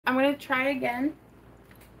I'm going to try again.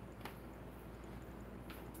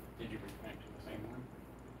 Did you reconnect to the same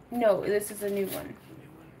one? No, this is a new one.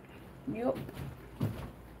 Yup.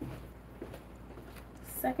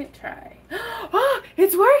 Second try. Oh,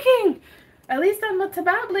 it's working! At least on the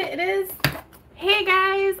tablet it is. Hey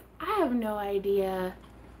guys, I have no idea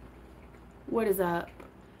what is up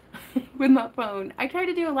with my phone. I tried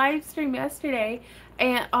to do a live stream yesterday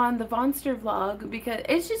and on the Vonster vlog because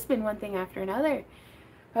it's just been one thing after another.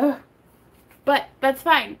 Ugh. But that's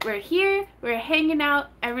fine. We're here, we're hanging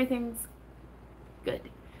out, everything's good.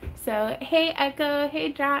 So, hey Echo,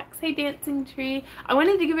 hey Drax, hey Dancing Tree. I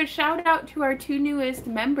wanted to give a shout out to our two newest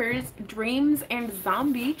members, Dreams and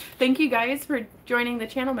Zombie. Thank you guys for joining the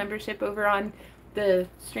channel membership over on the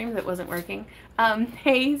stream that wasn't working.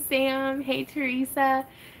 Hey Sam, hey Teresa,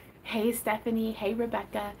 hey Stephanie, hey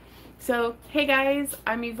Rebecca. So, hey guys,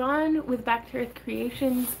 I'm Yvonne with Back to Earth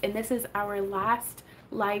Creations, and this is our last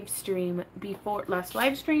live stream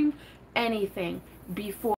anything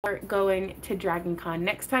before going to Dragon Con.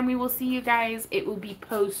 Next time we will see you guys, it will be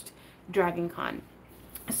post Dragon Con.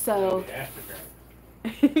 So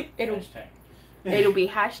it'll be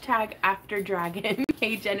hashtag after Dragon.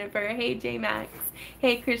 Hey Jennifer, hey J Max,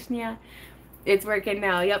 hey Krishna. It's working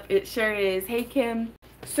now. Yep, it sure is. Hey Kim.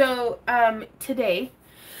 So today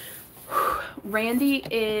Randy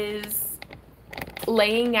is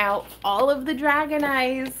laying out all of the dragon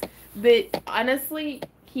eyes that honestly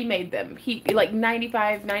he made them. He like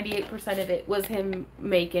 98% of it was him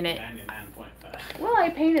making it. 99.5. Well,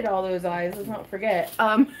 I painted all those eyes, let's not forget.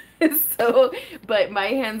 So but my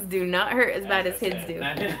hands do not hurt as bad as his do.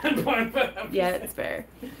 99.5. Yeah, it's fair.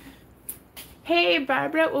 Hey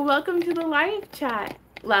Barbara, well welcome to the live chat.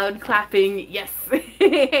 Loud clapping, yes.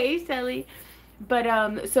 Hey Shelly. But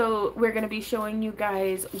so we're gonna be showing you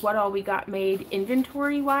guys what all we got made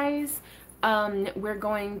inventory wise. We're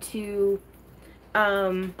going to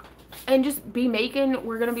and just be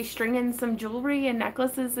we're gonna be stringing some jewelry and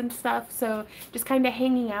necklaces and stuff, so just kind of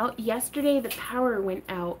hanging out. Yesterday the power went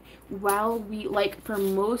out while we, like, for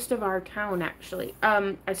most of our town actually.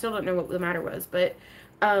 I still don't know what the matter was, but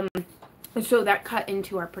so that cut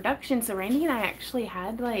into our production, so Randy and I actually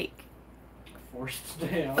had like forced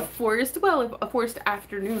day off. A forced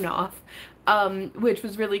afternoon off, which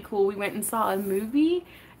was really cool. We went and saw a movie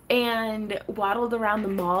and waddled around the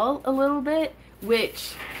mall a little bit,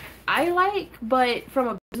 which I like, but from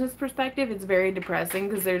a business perspective, it's very depressing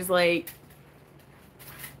because there's like,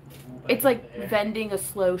 it's like vending a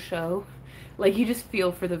slow show. Like, you just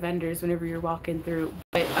feel for the vendors whenever you're walking through.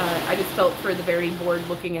 But I just felt for the very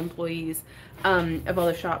bored-looking employees of all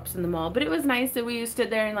the shops in the mall. But it was nice that we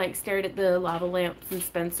stood there and, like, stared at the lava lamps and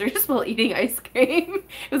Spencer's while eating ice cream.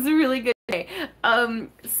 It was a really good day.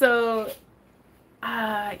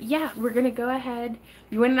 Yeah, we're going to go ahead.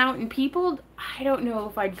 You went out and peopled? I don't know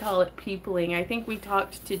if I'd call it peopling. I think we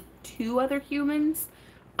talked to 2 other humans.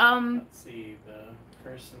 Let's see, the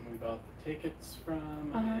person we bought the tickets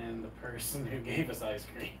from and the person who gave us ice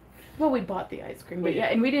cream. Well, we bought the ice cream, but yeah,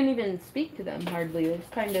 and we didn't even speak to them hardly. It's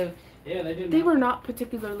kind of, yeah, they didn't. They were not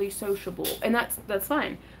particularly sociable, and that's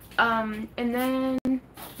fine. And then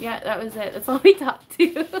yeah, that was it. That's all we talked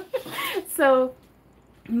to. So,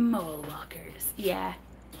 mole walkers, yeah.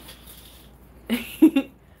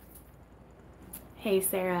 Hey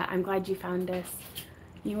Sarah, I'm glad you found us.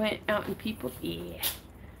 You went out and people, yeah.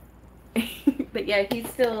 But yeah, he's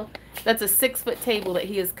still, that's a 6-foot table that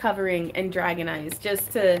he is covering in dragon eyes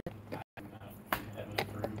just to.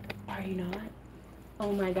 Are you not?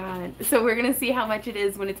 Oh my god. So we're gonna see how much it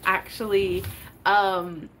is when it's actually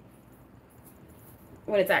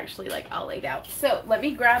like all laid out. So let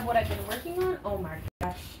me grab what I've been working on. Oh my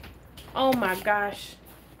gosh. Oh my gosh.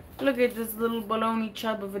 Look at this little baloney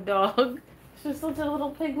chub of a dog. It's just such a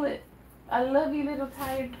little piglet. I love you, little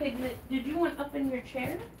tired piglet. Did you want up in your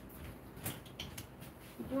chair?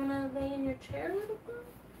 Do you want to lay in your chair, little girl?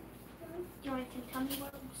 Do you want some tummy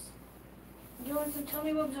rubs? Do you want some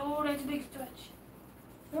tummy rubs? Oh, that's a big stretch.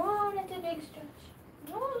 Oh, that's a big stretch.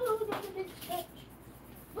 Oh, that's a big stretch.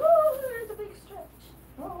 Oh, that's a big stretch.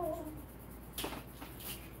 Oh.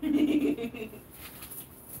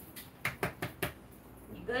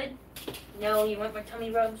 You good? No, you want my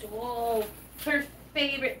tummy rubs? Whoa. Her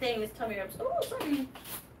favorite thing is tummy rubs. Oh, something.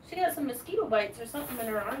 She got some mosquito bites or something in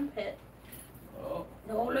her armpit. Oh,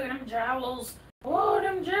 look at them jowls. Oh,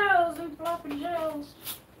 them jowls, them floppy jowls.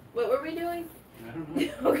 What were we doing? I don't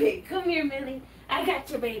know. Okay, come here, Millie. I got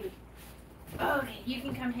you, baby. Okay, you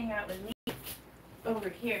can come hang out with me over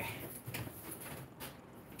here.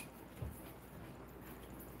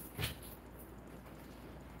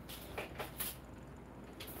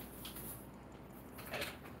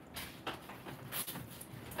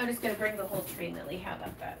 I'm just going to bring the whole tree, Lily. How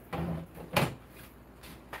about that?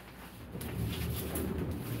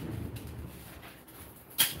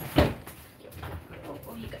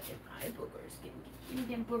 Oh, you got your eye boogers. Give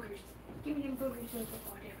me them boogers. Give me them boogers. Oh,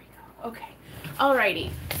 there we go. Okay. Alrighty.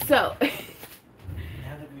 So.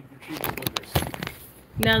 Now that we've retrieved the boogers.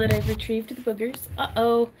 Now that I've retrieved the boogers.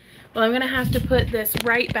 Uh-oh. Well, I'm going to have to put this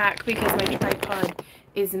right back because my tripod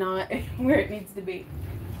is not where it needs to be.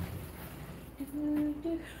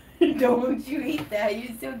 Don't you eat that.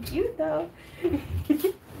 You're so cute, though.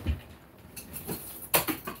 It's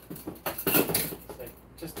like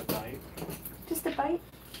just a bite. Just a bite?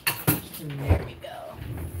 There we go.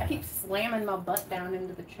 I keep slamming my butt down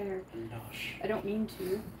into the chair. Nosh. I don't mean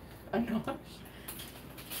to. A nosh.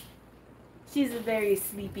 She's a very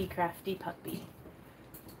sleepy, crafty puppy.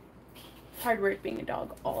 It's hard work being a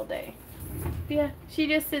dog all day. But yeah, she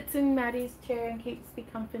just sits in Maddie's chair and keeps me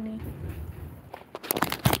company.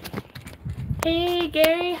 Hey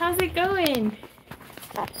Gary, how's it going?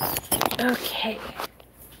 Okay.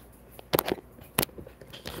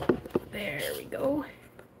 There we go.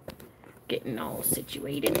 Getting all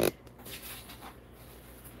situated.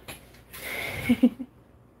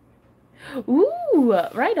 Ooh,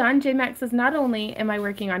 right on. J-Max says, not only am I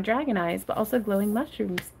working on dragon eyes, but also glowing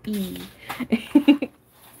mushrooms. E.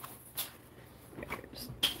 There's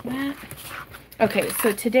that. Okay,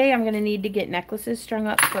 so today I'm going to need to get necklaces strung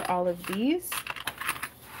up for all of these.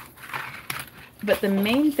 But the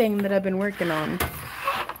main thing that I've been working on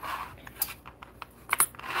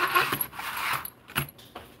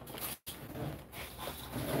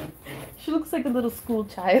she looks like a little school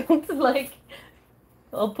child, like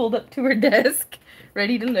all pulled up to her desk,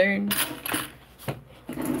 ready to learn.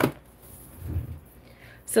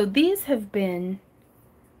 So these have been,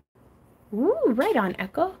 ooh, right on,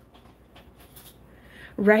 Echo.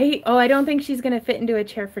 Right? Oh, I don't think she's going to fit into a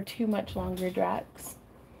chair for too much longer, Drax.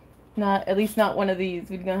 Not, at least not one of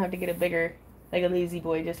these. We're going to have to get a bigger, like a lazy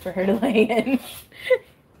boy just for her to lay in. A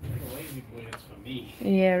lazy boy is for me.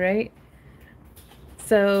 Yeah, right?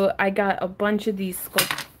 So I got a bunch of these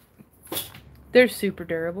sculpts. They're super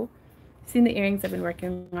durable. Seen the earrings I've been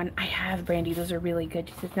working on? I have, Brandy. Those are really good.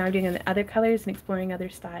 She says now I'm doing other colors and exploring other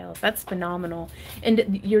styles. That's phenomenal.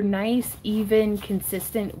 And your nice, even,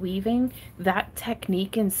 consistent weaving, that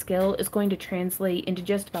technique and skill is going to translate into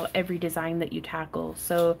just about every design that you tackle.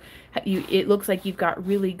 So it looks like you've got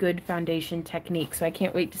really good foundation technique. So I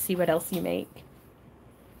can't wait to see what else you make.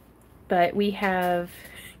 But we have,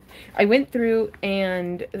 I went through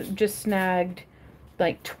and just snagged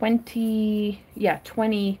like 20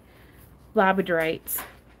 labradorites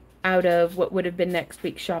out of what would have been next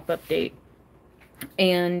week's shop update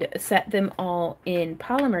and set them all in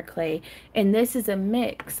polymer clay. And this is a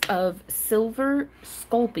mix of silver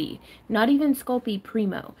Sculpey, not even Sculpey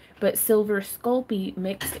Primo, but silver Sculpey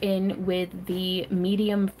mixed in with the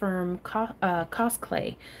medium firm Cos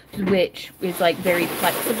clay, which is like very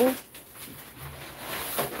flexible.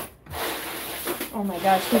 Oh my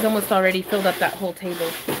gosh, he's almost already filled up that whole table.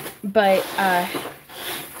 But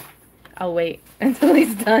I'll wait until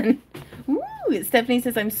he's done. Ooh, Stephanie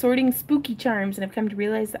says, I'm sorting spooky charms and I've come to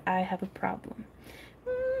realize that I have a problem.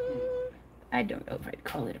 I don't know if I'd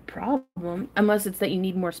call it a problem, unless it's that you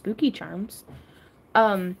need more spooky charms.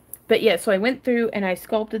 But yeah, so I went through and I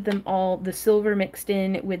sculpted them all, the silver mixed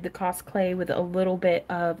in with the Cos clay with a little bit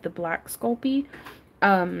of the black Sculpey.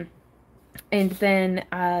 And then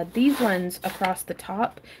these ones across the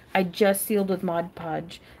top, I just sealed with Mod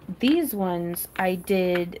Podge. These ones, I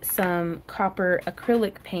did some copper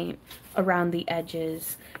acrylic paint around the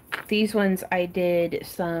edges. These ones, I did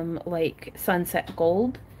some like sunset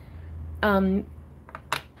gold on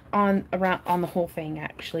the whole thing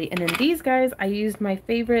actually. And then these guys, I used my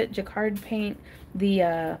favorite Jacquard paint,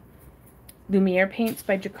 the Lumiere paints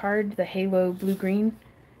by Jacquard, the Halo blue-green.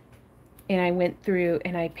 And I went through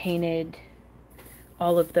and I painted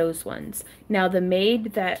all of those ones. Now the way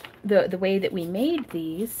that we made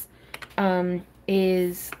these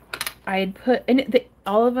is I had put, and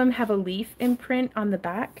all of them have a leaf imprint on the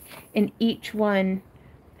back, and each one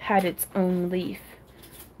had its own leaf,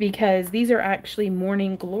 because these are actually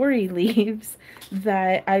Morning Glory leaves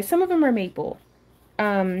that some of them are maple,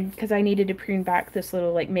 because I needed to prune back this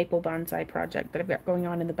little like maple bonsai project that I've got going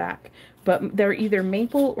on in the back. But they're either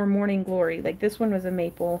maple or Morning Glory. Like this one was a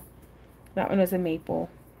maple, that one was a maple.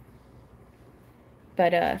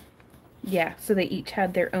 But yeah, so they each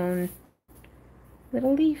had their own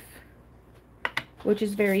little leaf, which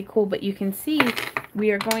is very cool. But you can see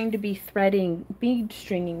we are going to be threading bead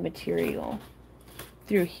stringing material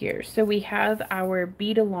through here. So we have our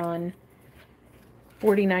Beadalon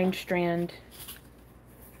 49 strand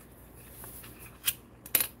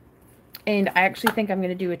And I actually think I'm going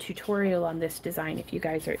to do a tutorial on this design if you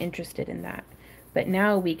guys are interested in that. But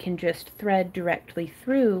now we can just thread directly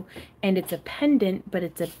through, and it's a pendant, but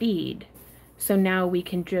it's a bead. So now we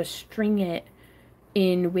can just string it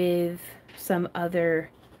in with some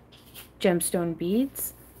other gemstone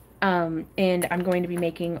beads. And I'm going to be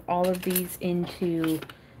making all of these into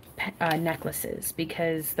necklaces,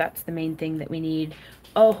 because that's the main thing that we need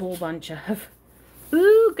a whole bunch of.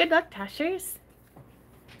 Ooh, good luck, Tashers.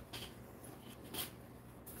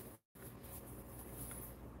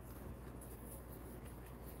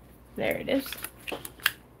 There it is.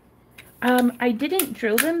 I didn't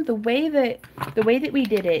drill them. The way that we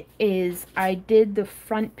did it is I did the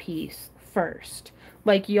front piece first.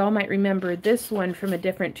 Like y'all might remember this one from a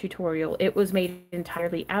different tutorial. It was made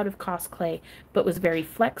entirely out of cos clay, but was very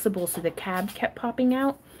flexible, so the cab kept popping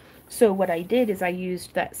out. So what I did is I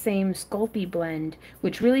used that same Sculpey blend,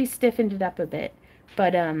 which really stiffened it up a bit.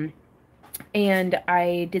 But and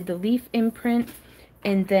I did the leaf imprint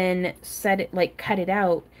and then set it, like cut it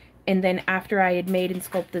out. And then after I had made and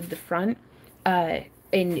sculpted the front,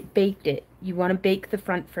 and baked it. You want to bake the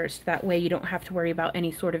front first. That way you don't have to worry about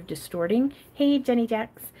any sort of distorting. Hey, Jenny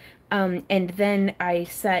Jax. And then I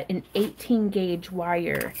set an 18 gauge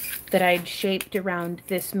wire that I'd shaped around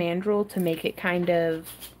this mandrel to make it kind of,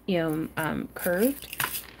 you know, curved.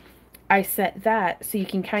 I set that so you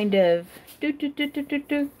can kind of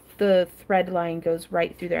the thread line goes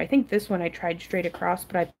right through there. I think this one I tried straight across,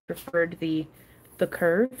 but I preferred the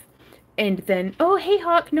curve. And then, oh, hey,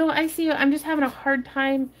 Hawk. No, I see you. I'm just having a hard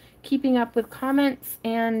time keeping up with comments,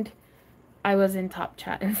 and I was in top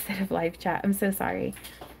chat instead of live chat. I'm so sorry.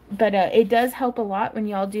 But it does help a lot when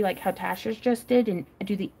y'all do like how Tasha's just did and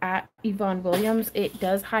do the @Yvonne Williams. It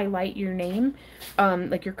does highlight your name,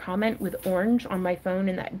 like your comment with orange on my phone,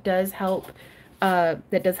 and that does help.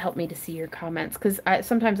 That does help me to see your comments, because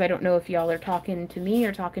sometimes I don't know if y'all are talking to me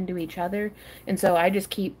or talking to each other, and so I just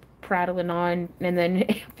keep prattling on, and then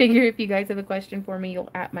figure if you guys have a question for me, you'll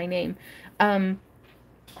 @ my name.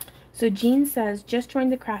 So Jean says, just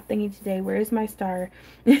joined the craft thingy today. Where is my star?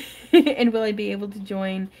 And will I be able to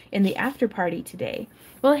join in the after party today?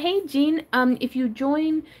 Well, hey, Jean, if you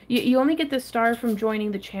join, you only get the star from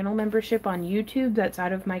joining the channel membership on YouTube. That's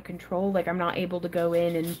out of my control. Like, I'm not able to go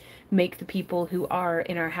in and make the people who are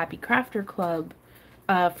in our Happy Crafter Club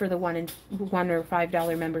for the $1 or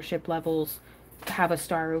 $5 membership levels have a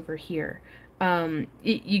star over here.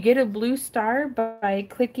 You get a blue star by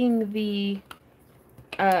clicking the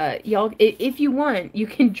y'all, if you want, you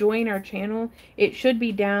can join our channel. It should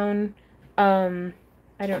be down. I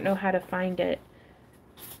don't know how to find it.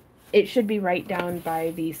 It should be right down by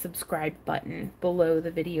the subscribe button below the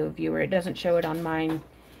video viewer. It doesn't show it on mine.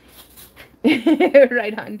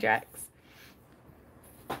 Right on, Drax.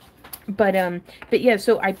 But yeah,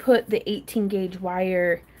 so I put the 18 gauge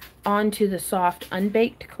wire onto the soft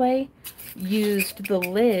unbaked clay, used the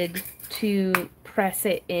lid to press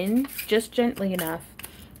it in just gently enough,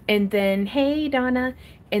 and then, hey Donna,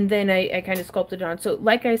 and then I kind of sculpted it on. So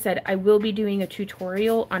like I said, I will be doing a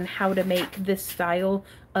tutorial on how to make this style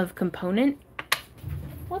of component.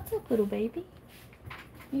 What's up, little baby?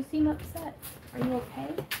 You seem upset. Are you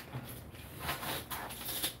okay?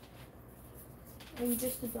 Are you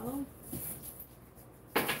just a dog?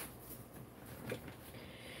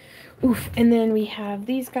 Oof, and then we have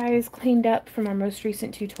these guys cleaned up from our most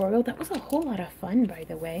recent tutorial. That was a whole lot of fun, by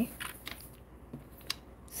the way.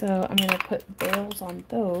 So I'm going to put bails on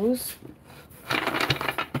those.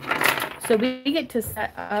 So we get to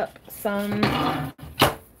set up some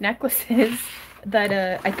necklaces that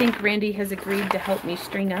I think Randy has agreed to help me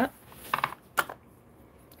string up.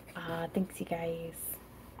 Thanks, you guys.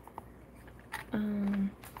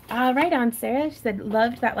 Right on, Sarah. She said,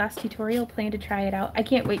 loved that last tutorial. Plan to try it out. I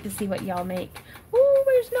can't wait to see what y'all make. Ooh,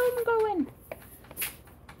 where's Gnome going?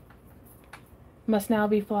 Must now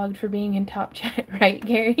be flogged for being in top chat, right,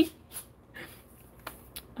 Gary?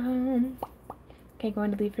 Okay,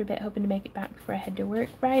 going to leave for a bit, hoping to make it back before I head to work.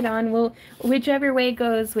 Right on. Well, whichever way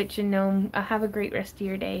goes, Witch and Gnome, have a great rest of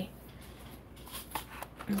your day.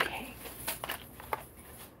 Okay.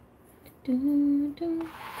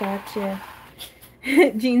 Gotcha.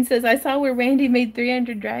 Jean says, I saw where Randy made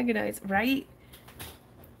 300 dragon eyes, right?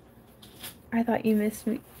 I thought you missed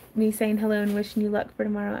me saying hello and wishing you luck for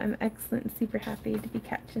tomorrow. I'm excellent and super happy to be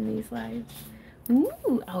catching these lives.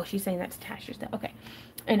 Ooh. Oh, she's saying that's Tasha's now. Okay.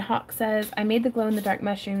 And Hawk says, I made the glow-in-the-dark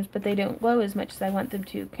mushrooms, but they don't glow as much as I want them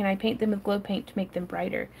to. Can I paint them with glow paint to make them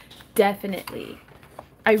brighter? Definitely.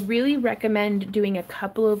 I really recommend doing a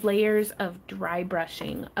couple of layers of dry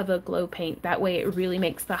brushing of a glow paint. That way it really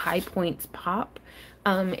makes the high points pop.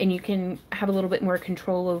 And you can have a little bit more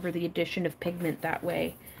control over the addition of pigment that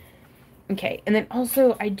way. Okay, and then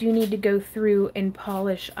also I do need to go through and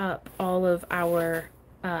polish up all of our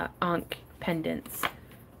Ankh pendants.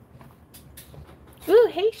 Ooh,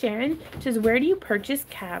 hey Sharon. It says, where do you purchase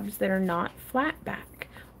cabs that are not flat back?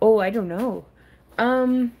 Oh, I don't know.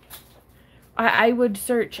 I would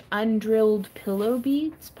search undrilled pillow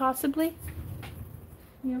beads, possibly.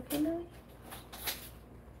 You okay, Millie?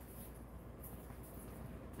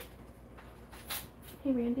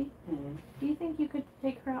 Hey, Randy. Mm-hmm. Do you think you could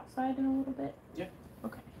take her outside in a little bit? Yeah.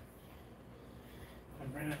 Okay.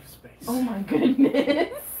 I'm running out of space. Oh my goodness.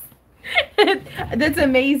 That's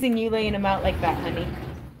amazing you laying them out like that, honey.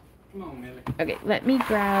 Come on, Millie. Okay, let me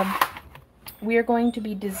grab... We are going to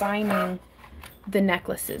be designing the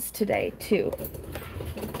necklaces today, too.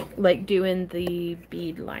 Like doing the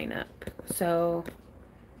bead lineup. So,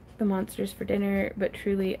 the monsters for dinner, but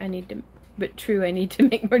truly I need to... But true, I need to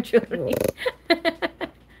make more jewelry.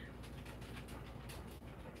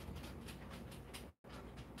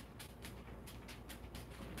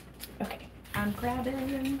 Okay, I'm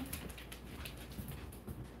grabbing...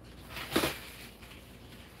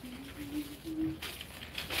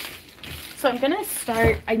 So I'm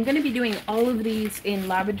going to be doing all of these in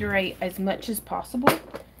labradorite as much as possible.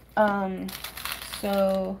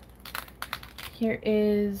 So here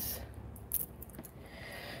is,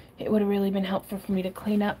 it would have really been helpful for me to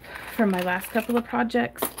clean up from my last couple of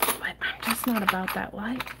projects, but I'm just not about that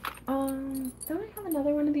life. Don't I have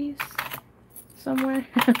another one of these somewhere?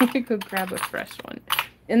 I could go grab a fresh one.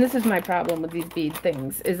 And this is my problem with these bead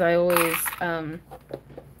things, is I always, I'm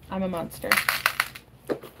a monster,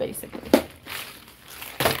 basically.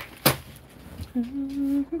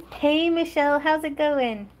 Hey Michelle, how's it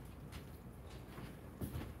going?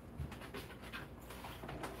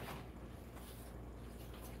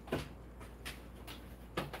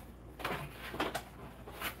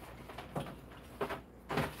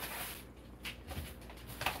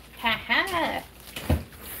 Haha!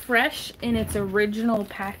 Fresh in its original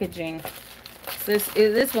packaging.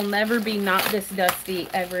 This will never be not this dusty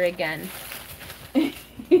ever again.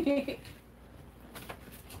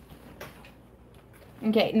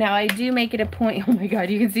 Okay, now I do make it a point. Oh my god,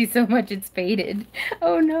 you can see so much it's faded.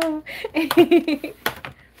 Oh no.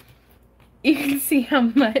 You can see how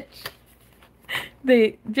much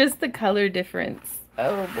just the color difference.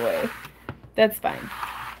 Oh boy. That's fine.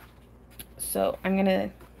 So I'm gonna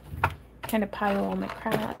kind of pile all my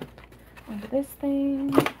crap onto this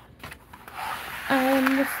thing.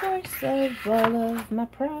 I'm the source of all of my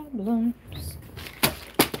problems.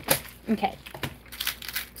 Okay.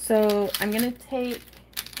 So I'm gonna take,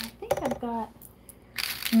 I think I've got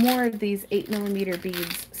more of these 8mm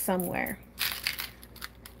beads somewhere.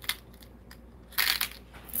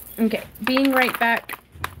 Okay, being right back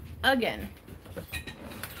again.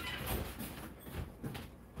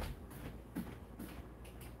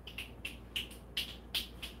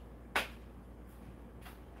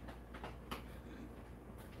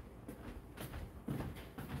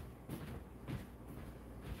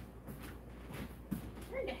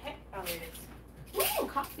 Where the heck are these? Ooh,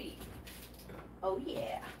 coffee. Oh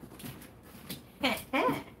yeah.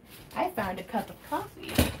 I found a cup of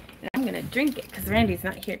coffee. And I'm gonna drink it because Randy's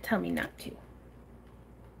not here to tell me not to.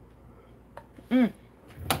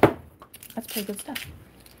 That's pretty good stuff.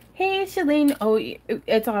 Hey Shalene. Oh,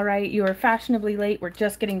 it's alright. You are fashionably late. We're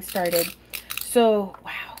just getting started. So,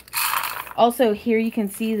 wow. Also, here you can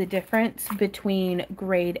see the difference between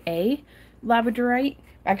grade A labradorite.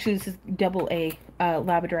 Actually, this is double A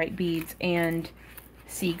labradorite beads and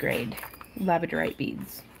C grade labradorite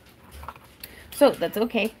beads. So, that's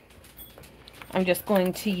okay. I'm just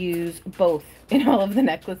going to use both in all of the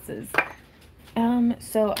necklaces.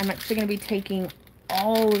 So I'm actually going to be taking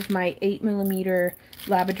all of my 8mm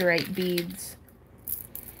labradorite beads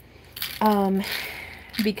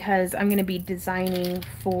because I'm going to be designing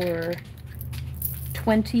for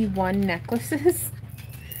 21 necklaces.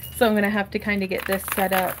 So I'm going to have to kind of get this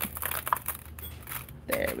set up.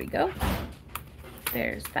 There we go.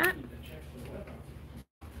 There's that.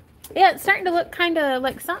 Yeah, it's starting to look kind of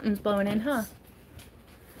like something's blowing in, huh?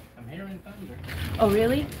 I'm hearing thunder. Oh,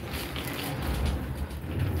 really?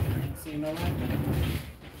 I ain't seeing no lightning.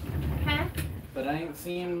 Huh? But I ain't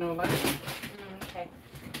seeing no lightning. Okay.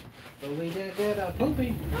 But we did get a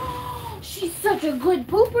poopy. She's such a good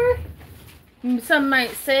pooper. Some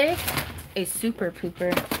might say a super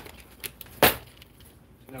pooper.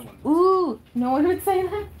 No one. Ooh, no one would say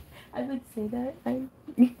that. I would say that.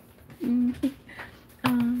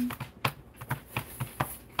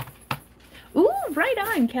 Ooh, right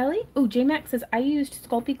on, Kelly. Oh, J-Max says, I used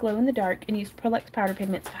Sculpey Glow in the dark and used Pearlex powder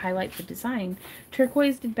pigments to highlight the design.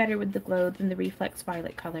 Turquoise did better with the glow than the Reflex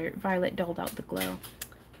Violet color. Violet dulled out the glow.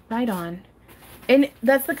 Right on. And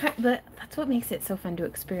that's that's what makes it so fun to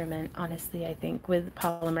experiment, honestly, I think, with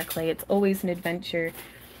polymer clay. It's always an adventure.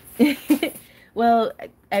 Well,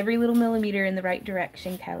 every little millimeter in the right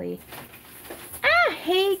direction, Kelly. Ah,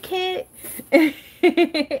 hey, Kit. Hey,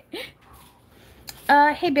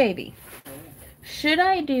 baby. Should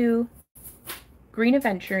I do green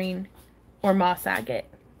aventurine or moss agate?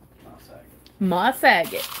 Moss agate. Moss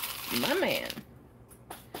agate. My man.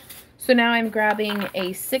 So now I'm grabbing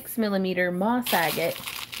a 6mm moss agate,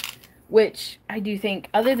 which I do think,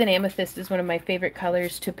 other than amethyst, is one of my favorite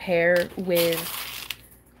colors to pair with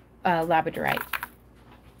labradorite.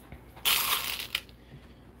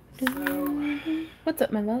 So, what's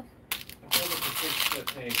up, my love? I feel like the 6-foot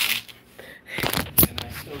tape, and I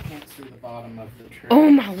still can't see the bottom of the tray. Oh,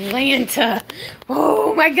 my Lanta.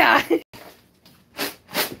 Oh, my God.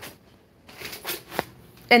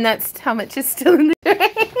 And that's how much is still in the tray.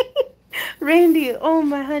 Randy, oh,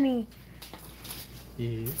 my honey.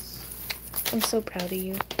 Yes. I'm so proud of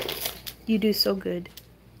you. You do so good.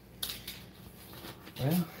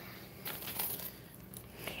 Well.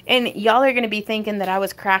 And y'all are going to be thinking that I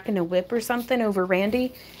was cracking a whip or something over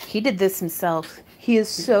Randy. He did this himself. He is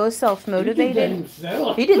so self-motivated.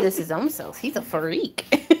 He did this his own self. He's a freak.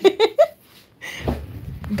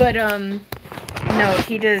 But, no,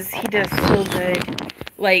 he does so good.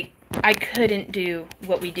 Like, I couldn't do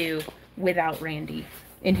what we do without Randy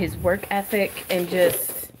and his work ethic and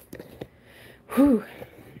just, whew.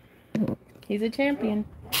 He's a champion.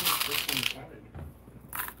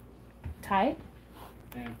 Tight?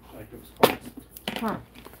 Yeah, like it was close. Huh.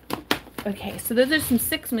 Okay, so those are some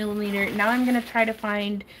 6mm. Now I'm going to try to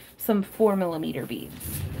find some 4mm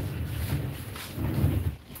beads.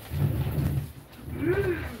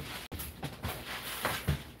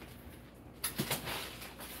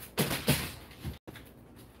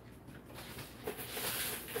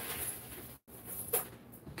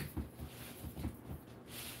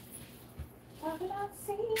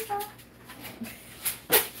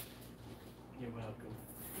 You're welcome.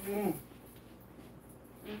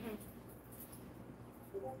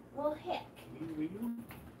 Well, heck. You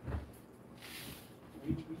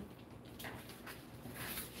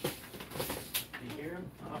hear him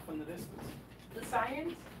off in the distance? The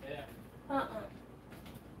sirens? Yeah.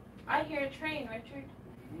 I hear a train, Richard.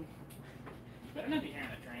 Better not be hearing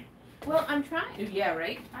a train. Well, I'm trying. Yeah,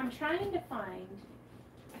 right? I'm trying to find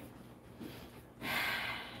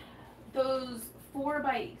those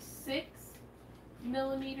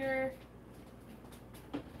 4x6mm.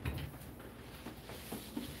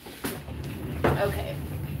 Okay.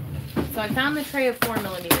 So I found the tray of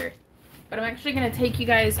 4mm, but I'm actually going to take you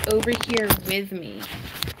guys over here with me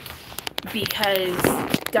because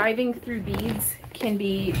diving through beads can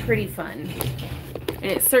be pretty fun. And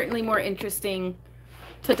it's certainly more interesting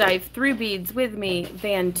to dive through beads with me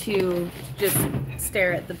than to just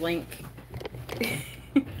stare at the blank.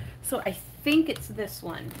 So I think it's this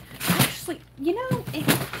one. Actually, you know, it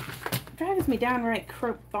drives me downright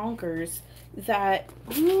bonkers that,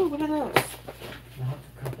 ooh, what are those? Not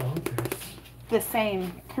kerbonkers. The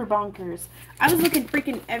same, kerbonkers. I was looking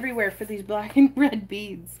freaking everywhere for these black and red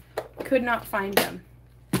beads. Could not find them.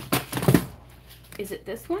 Is it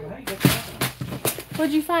this one? Well, you got that one.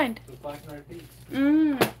 What'd you find? The black and red beads.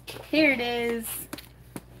 Here it is.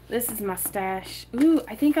 This is my stash. Ooh,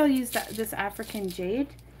 I think I'll use this African jade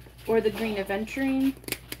or the green aventurine.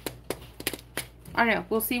 I don't know.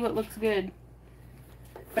 We'll see what looks good.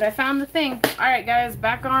 But I found the thing. All right, guys,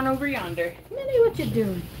 back on over yonder. Millie, what you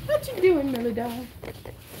doing? What you doing, Millie dog?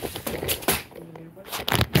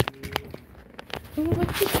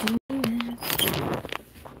 What you doing?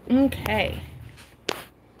 Okay.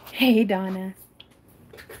 Hey, Donna.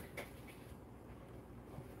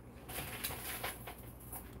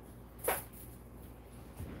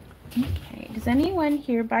 Okay, does anyone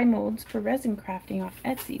here buy molds for resin crafting off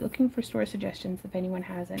Etsy? Looking for store suggestions if anyone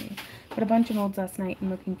has any. Got a bunch of molds last night and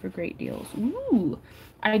looking for great deals. Ooh,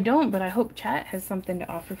 I don't, but I hope chat has something to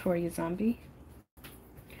offer for you, zombie.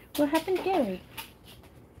 What happened, Gary?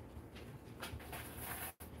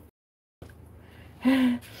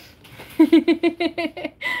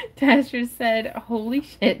 Tasher said, holy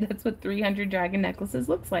shit, that's what 300 dragon necklaces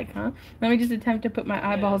looks like, huh? Let me just attempt to put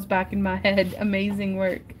my eyeballs back in my head. Amazing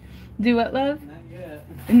work. Do what, love? Not yet.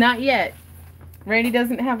 Not yet. Randy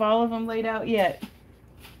doesn't have all of them laid out yet.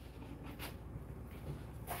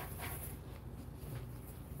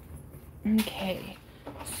 Okay.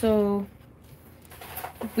 So,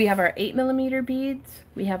 we have our 8mm beads.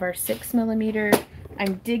 We have our 6mm.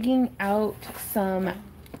 I'm digging out some,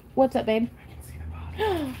 what's up, babe? I can see the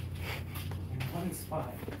bottom. In one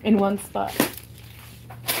spot. In one spot.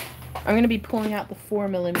 I'm going to be pulling out the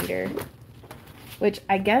 4mm, which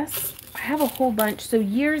I guess I have a whole bunch. So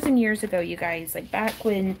years and years ago, you guys, like back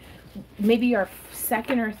when maybe our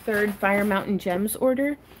second or third Fire Mountain Gems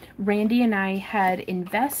order, Randy and I had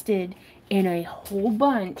invested in a whole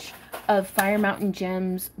bunch of Fire Mountain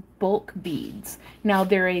Gems bulk beads. Now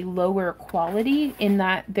they're a lower quality in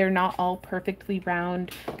that they're not all perfectly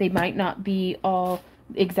round. They might not be all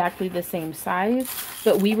exactly the same size,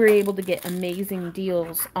 but we were able to get amazing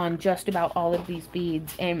deals on just about all of these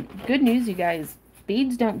beads. And good news, you guys,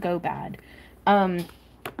 beads don't go bad.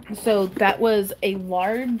 So that was a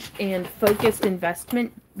large and focused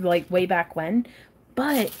investment, like way back when,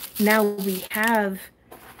 but now we have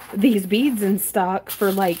these beads in stock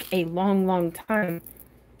for like a long time.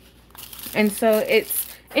 And so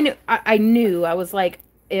I knew, I was like,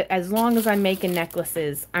 as long as I'm making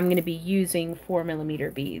necklaces, I'm going to be using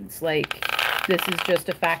 4mm beads. Like, this is just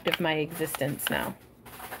a fact of my existence now.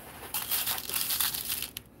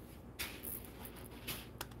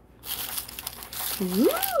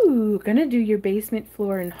 Ooh, gonna do your basement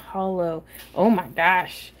floor in hollow. Oh my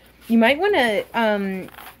gosh. You might want to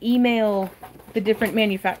email the different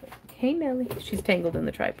manufacturers. Hey, Melly. She's tangled in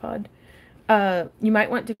the tripod. You might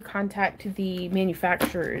want to contact the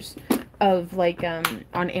manufacturers of like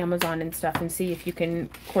on Amazon and stuff and see if you can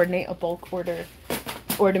coordinate a bulk order,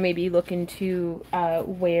 or to maybe look into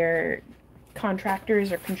where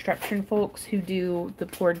contractors or construction folks who do the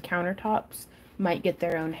poured countertops might get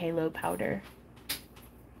their own halo powder,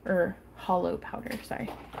 or hollow powder, sorry.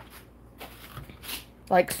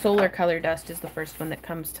 Like solar color dust is the first one that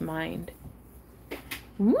comes to mind.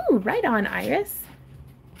 Ooh, right on, Iris.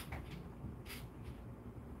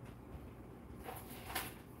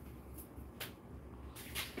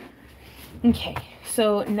 Okay,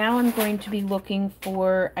 so now I'm going to be looking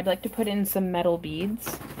for, I'd like to put in some metal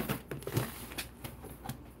beads.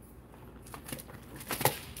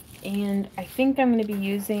 And I think I'm going to be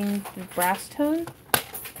using the brass tone.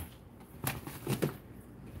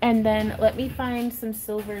 And then let me find some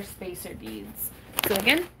silver spacer beads. So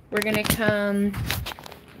again, we're going to come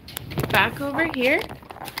back over here.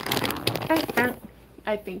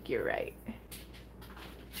 I think you're right.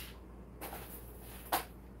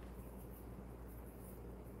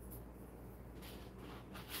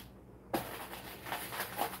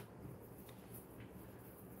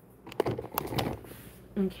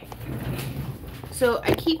 Okay. So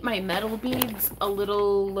I keep my metal beads a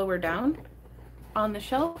little lower down on the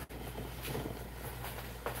shelf.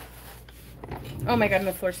 Oh my god,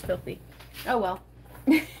 my floor's filthy. Oh well.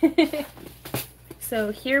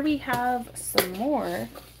 So here we have some more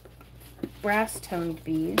brass toned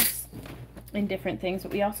beads and different things,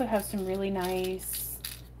 but we also have some really nice,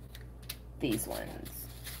 these ones.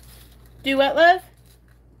 Do what, love?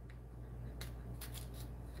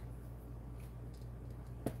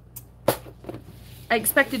 I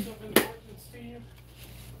expected.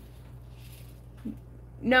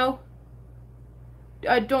 No.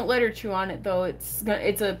 Don't let her chew on it though. It's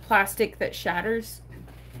a plastic that shatters,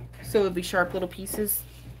 so it'll be sharp little pieces.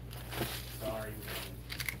 Sorry.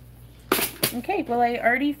 Okay, well I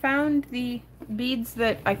already found the beads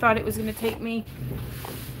that I thought it was going to take me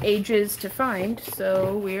ages to find,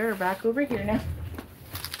 so we're back over here now.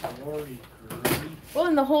 Well,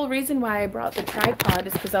 and the whole reason why I brought the tripod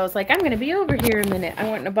is because I was like, I'm going to be over here a minute. I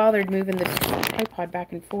wouldn't have bothered moving the tripod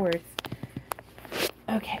back and forth.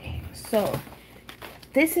 Okay, so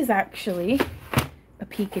this is actually a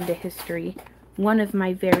peek into history. One of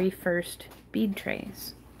my very first bead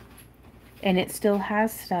trays. And it still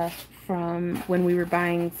has stuff from when we were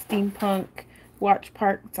buying steampunk watch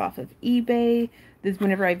parts off of eBay. This is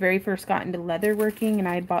whenever I very first got into leatherworking, and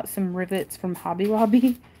I had bought some rivets from Hobby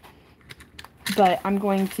Lobby. But I'm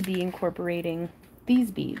going to be incorporating these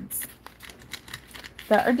beads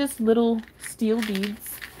that are just little steel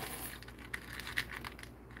beads.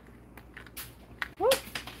 Whoop.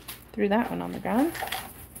 Threw that one on the ground.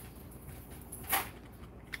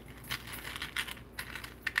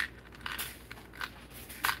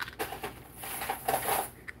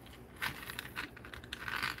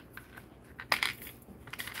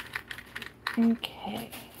 Okay.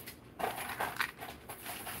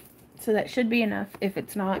 So that should be enough. If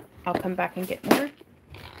it's not, I'll come back and get more.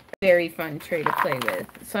 Very fun tray to play with.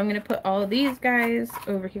 So I'm going to put all of these guys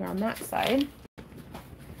over here on that side.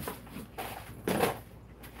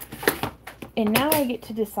 And now I get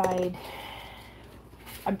to decide.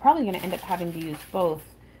 I'm probably going to end up having to use both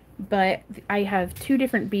but I have 2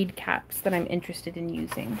 different bead caps that I'm interested in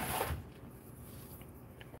using.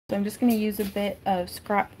 So I'm just going to use a bit of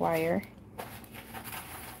scrap wire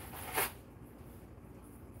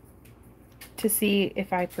to see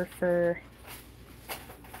if I prefer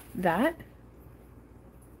that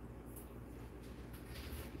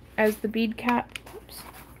as the bead cap, oops,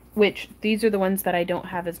 which these are the ones that I don't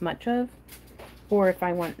have as much of, or if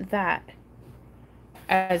I want that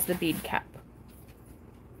as the bead cap.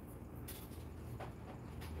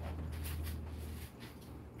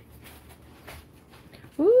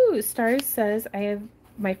 Ooh, Stars says, I have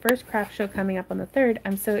my first craft show coming up on the 3rd.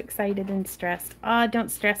 I'm so excited and stressed. Ah,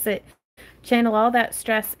 don't stress it. Channel all that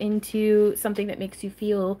stress into something that makes you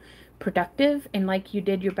feel productive and like you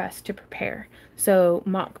did your best to prepare. So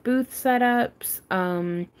mock booth setups,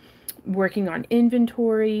 working on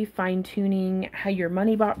inventory, fine-tuning how your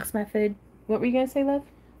money box method. What were you going to say, love?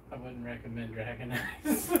 I wouldn't recommend Dragon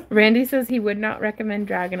Eyes. Randy says he would not recommend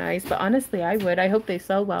Dragon Eyes, but honestly, I would. I hope they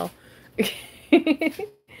sell well.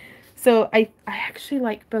 So I actually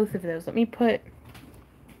like both of those. Let me put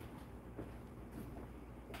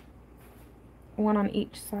one on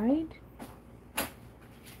each side.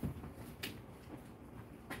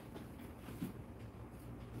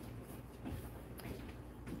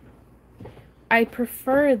 I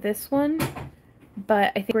prefer this one,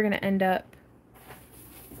 but I think we're going to end up,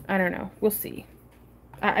 I don't know, we'll see.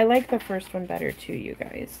 I like the first one better too, you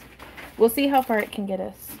guys. We'll see how far it can get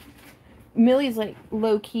us. Millie's like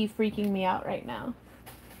low-key freaking me out right now.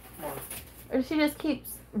 Or she just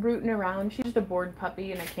keeps rooting around. She's just a bored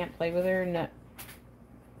puppy and I can't play with her, and that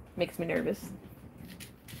makes me nervous.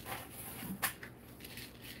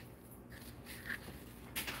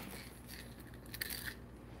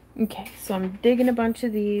 Okay, so I'm digging a bunch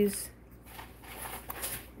of these.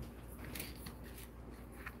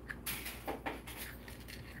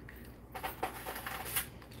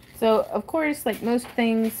 So, of course, like most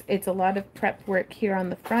things, it's a lot of prep work here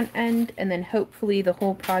on the front end, and then hopefully the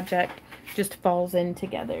whole project just falls in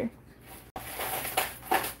together.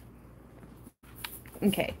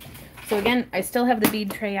 Okay, so again, I still have the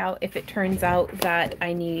bead tray out if it turns out that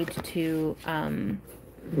I need to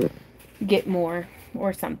get more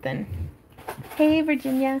or something. Hey,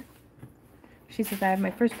 Virginia. She says, I have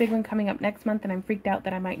my first big one coming up next month, and I'm freaked out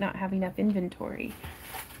that I might not have enough inventory.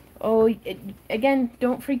 Oh, again,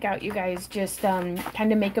 don't freak out, you guys. Just kind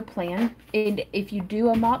of make a plan. And if you do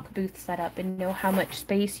a mock booth setup and know how much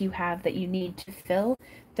space you have that you need to fill,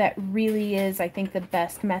 that really is, I think, the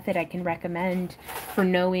best method I can recommend for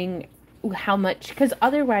knowing how much, because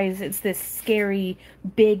otherwise it's this scary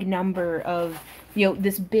big number of, you know,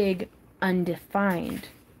 this big undefined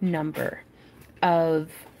number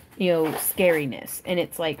of, you know, scariness. And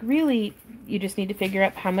it's like, really, you just need to figure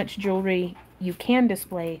out how much jewelry you can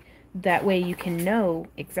display. That way you can know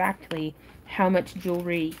exactly how much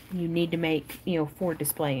jewelry you need to make, you know, for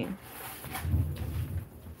displaying.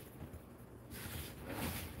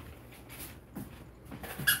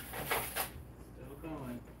 Still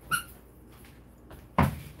going.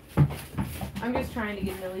 I'm just trying to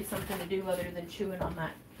give Millie something to do other than chewing on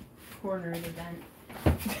that corner of the vent.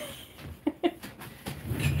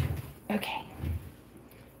 Okay.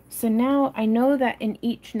 So now I know that in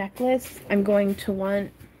each necklace I'm going to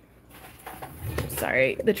want,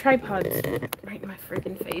 sorry, the tripod's right in my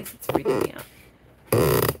freaking face. It's freaking me out.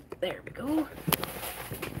 There we go.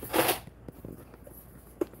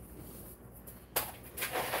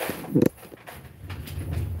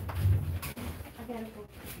 I gotta go.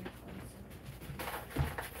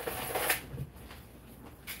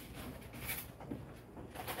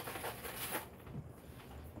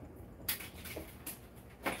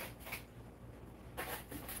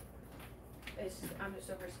 I'm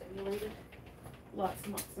just overstimulated. Lots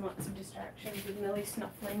and lots and lots of distractions with Millie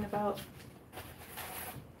snuffling about.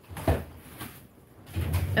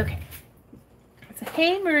 Okay. So,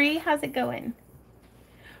 hey Marie, how's it going?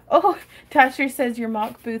 Oh, Tasher says your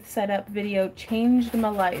mock booth setup video changed my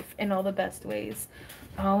life in all the best ways.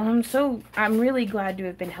 Oh, I'm really glad to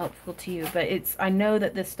have been helpful to you, but I know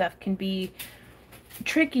that this stuff can be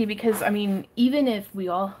tricky because, I mean, even if we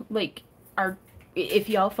all, like, if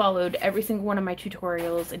y'all followed every single one of my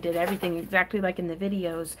tutorials and did everything exactly like in the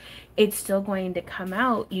videos, it's still going to come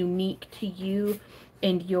out unique to you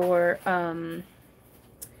and your,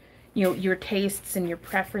 you know, your tastes and your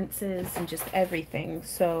preferences and just everything.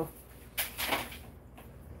 So.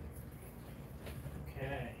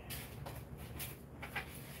 Okay.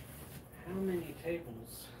 How many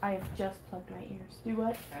tables? I have just plugged my ears. Do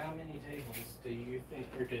what? How many tables do you think,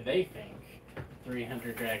 or do they think,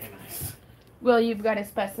 300 Dragon Eyes? Well, you've got to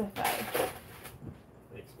specify.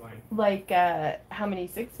 Explain. Like, how many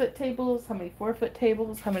 6-foot tables, how many 4-foot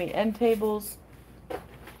tables, how many end tables. I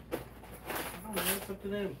don't know, it's up to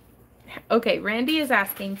them. Okay, Randy is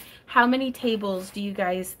asking, how many tables do you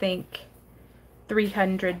guys think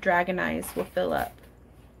 300 Dragon Eyes will fill up?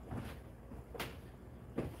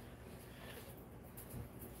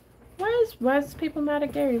 Why is people mad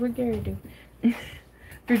at Gary? What'd Gary do?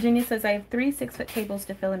 Virginia says, I have 3 6-foot tables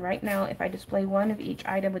to fill in right now. If I display one of each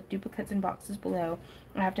item with duplicates in boxes below,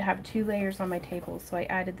 I have to have 2 layers on my tables, so I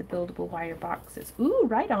added the buildable wire boxes. Ooh,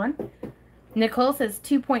 right on. Nicole says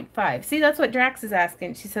 2.5. See, that's what Drax is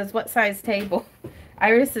asking. She says, what size table?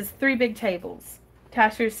 Iris says 3 big tables.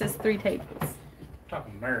 Tasher says 3 tables.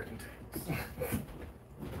 Talking American tables.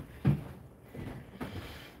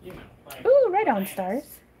 You know, like, Ooh, right on, stars.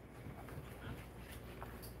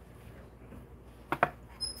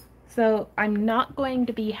 So I'm not going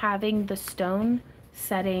to be having the stone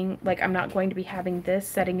setting, like I'm not going to be having this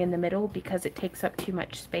setting in the middle because it takes up too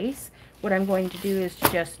much space. What I'm going to do is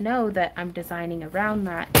just know that I'm designing around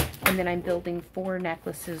that, and then I'm building 4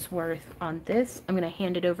 necklaces worth on this. I'm going to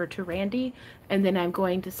hand it over to Randy, and then I'm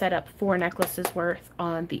going to set up 4 necklaces worth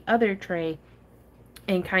on the other tray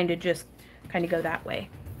and kind of go that way.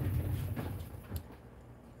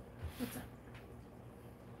 What's up?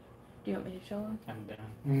 Do you want me to show them? I'm done.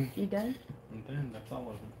 You done? I'm done. That's all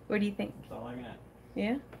of them. What do you think? That's all I got.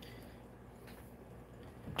 Yeah?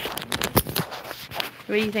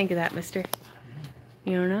 What do you think of that, mister?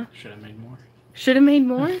 You don't know? Should have made more. Should have made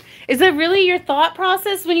more? Is that really your thought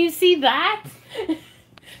process when you see that?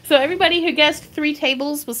 So everybody who guessed 3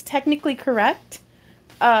 tables was technically correct.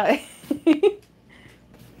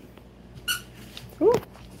 Ooh.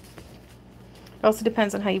 Also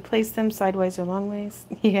depends on how you place them, sideways or long ways.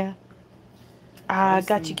 Yeah.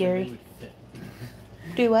 Got you, Gary.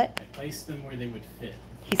 Do what? I placed them where they would fit.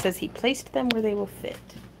 He says he placed them where they will fit.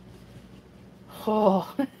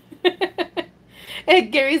 Oh.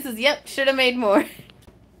 And Gary says, yep, should have made more.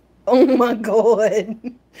 Oh my god.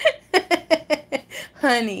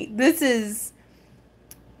 Honey, this is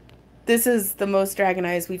the most Dragon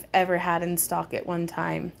Eyes we've ever had in stock at one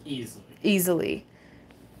time. Easily.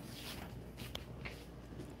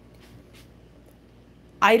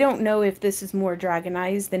 I don't know if this is more Dragon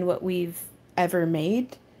Eyes than what we've ever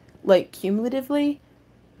made, like cumulatively.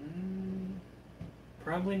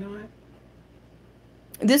 Probably not.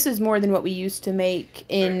 This is more than what we used to make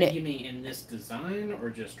in... You mean in this design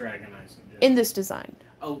or just Dragon Eyes in general? In this design.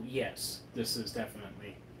 Oh, yes. This is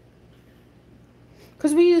definitely...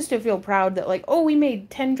 Because we used to feel proud that, like, oh, we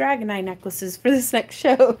made 10 Dragon Eye necklaces for this next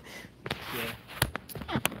show.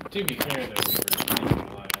 Yeah. To be fair, though, we were making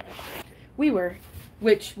a lot of it. We were.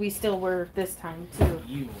 Which we still were this time, too.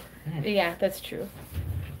 You were. Yeah, that's true.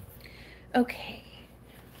 Okay.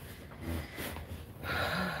 So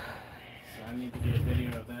I need to get a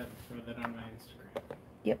video of that and throw that on my Instagram.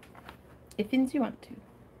 Yep. If you want to.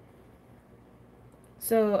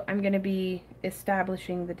 So I'm going to be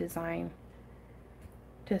establishing the design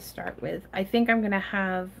to start with. I think I'm going to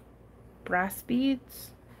have brass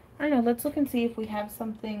beads. I don't know. Let's look and see if we have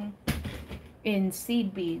something in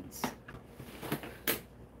seed beads.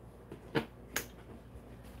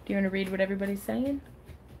 Do you want to read what everybody's saying?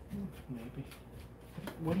 Maybe.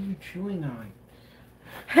 What are you chewing on?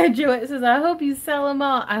 Joette says, I hope you sell them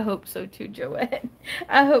all. I hope so too, Joette.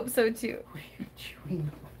 I hope so too. What are you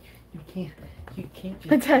chewing on? You can't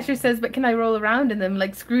just... Natasha says, but can I roll around in them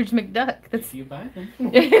like Scrooge McDuck? That's... If you buy them.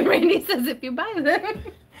 Randy says, if you buy them.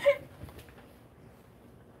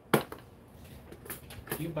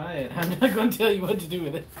 If you buy it, I'm not going to tell you what to do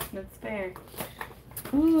with it. That's fair.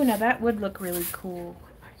 Ooh, now that would look really cool.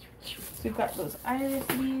 We've got those iris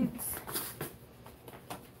beads.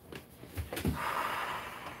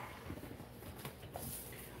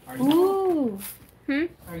 Ooh.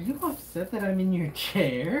 Are you upset that I'm in your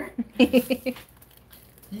chair?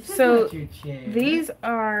 So your chair. These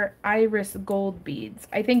are iris gold beads.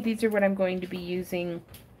 I think these are what I'm going to be using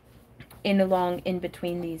in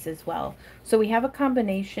between these as well. So we have a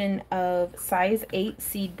combination of size 8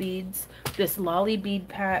 seed beads, this lolly bead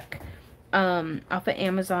pack off of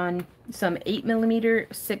Amazon, some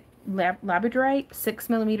 8mm labradorite,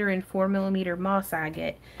 6mm and 4mm moss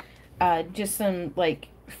agate, just some like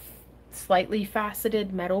slightly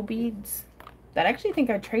faceted metal beads that I actually think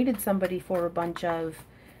I traded somebody for a bunch of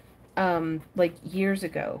like years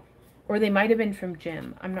ago, or they might have been from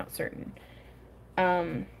Jim, I'm not certain. So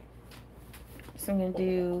I'm gonna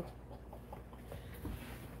do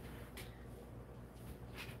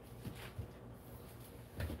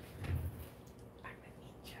I'm a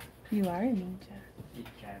ninja. You are a ninja. It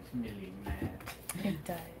drives Millie mad. It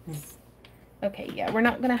does. Okay, yeah, we're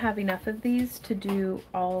not gonna have enough of these to do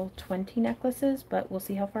all 20 necklaces, but we'll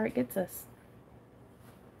see how far it gets us.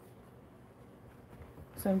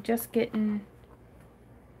 So I'm just getting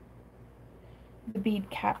the bead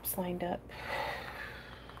caps lined up.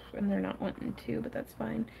 And they're not wanting to, but that's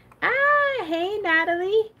fine. Ah, hey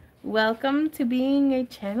Natalie! Welcome to being a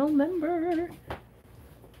channel member.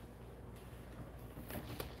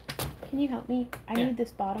 Can you help me? I need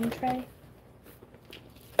this bottom tray.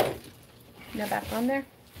 Now back on there.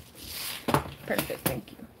 Perfect,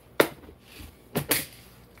 thank you.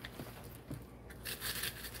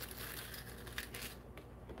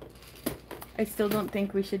 I still don't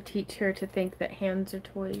think we should teach her to think that hands are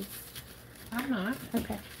toys. I'm not.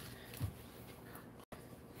 Okay.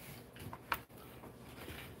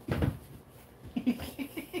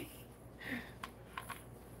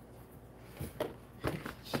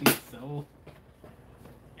 She's so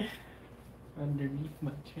underneath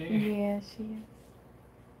my chair. Yeah, she is.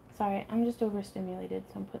 Sorry, I'm just overstimulated,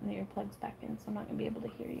 so I'm putting the earplugs back in, so I'm not going to be able to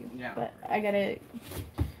hear you. Yeah. But I got to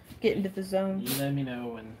get into the zone. You let me know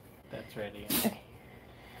when that's ready. Okay.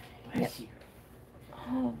 Bless you.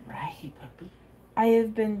 All Right, puppy. I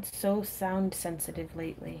have been so sound sensitive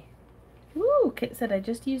lately. Woo! Kit said, I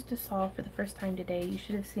just used a saw for the first time today. You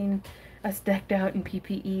should have seen us decked out in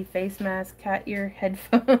PPE, face mask, cat ear,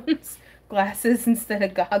 headphones, glasses instead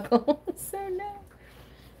of goggles. So no.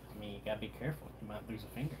 I mean, you gotta be careful. You might lose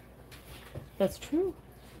a finger. That's true.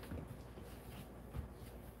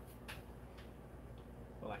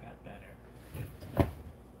 Well, I got better.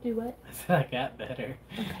 Do what? I said I got better.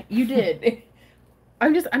 Okay, you did.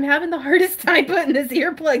 I'm having the hardest time putting this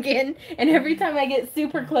earplug in, and every time I get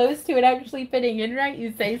super close to it actually fitting in right,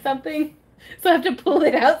 you say something. So I have to pull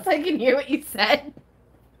it out so I can hear what you said.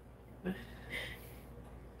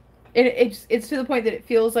 It's to the point that it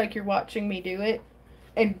feels like you're watching me do it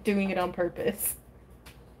and doing it on purpose.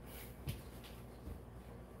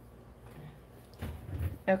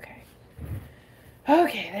 Okay.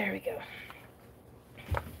 Okay, there we go.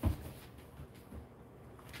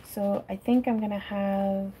 So I think I'm gonna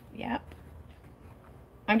have, yep.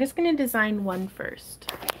 I'm just gonna design one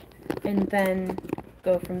first and then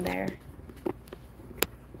go from there.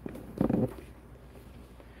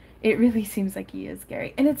 It really seems like he is,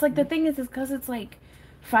 Gary. And it's like, the thing is because it's like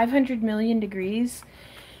 500 million degrees,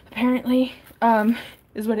 apparently,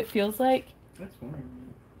 is what it feels like. That's warm.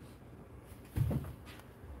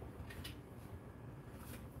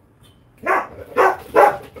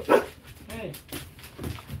 Hey,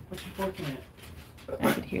 what you working at?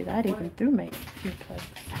 I could hear that even through my earplugs.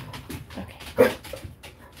 Okay.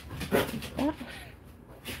 That,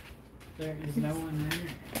 There is no one there.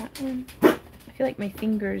 that one. I feel like my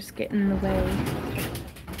fingers get in the way.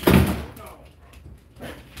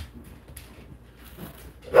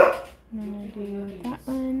 I'm gonna do that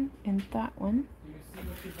one and that one.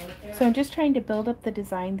 So I'm just trying to build up the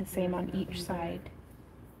design the same on each side.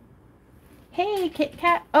 Hey, Kit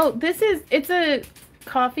Kat. Oh, it's a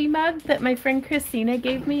coffee mug that my friend Christina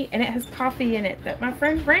gave me, and it has coffee in it that my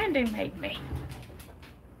friend Brandon made me.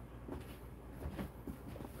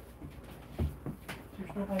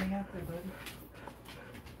 There's nobody out there, buddy.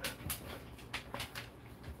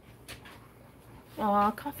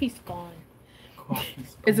 Aw, coffee's gone.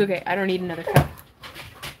 Coffee's It's okay. I don't need another cup.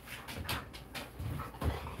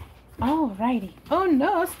 Alrighty. Oh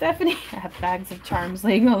no, Stephanie. I have bags of charms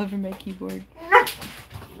laying all over my keyboard. Alright,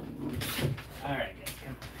 guys,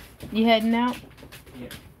 come on. You heading out? Yeah.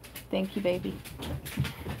 Thank you, baby.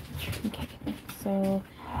 Okay. So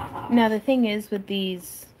now the thing is with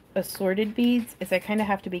these assorted beads is I kind of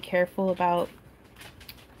have to be careful about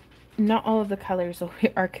not all of the colors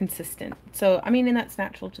are consistent. So, I mean, and that's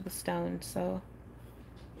natural to the stone, so.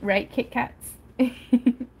 Right, Kit Kats?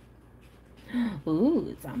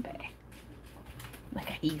 Ooh, zombie. Like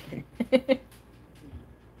a heathen.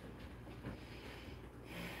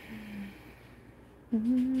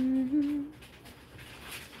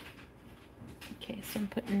 Okay, so I'm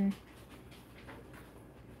putting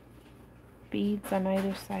beads on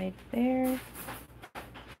either side there.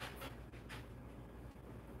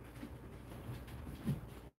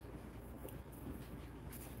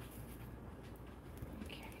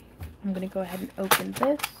 Okay, I'm going to go ahead and open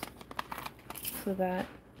this so that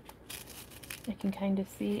I can kind of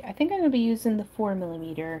see. I think I'm going to be using the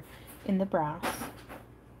 4mm in the brass.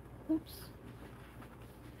 Oops.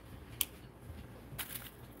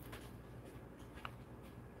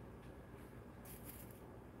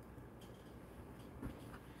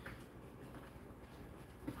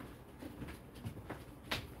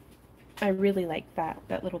 I really like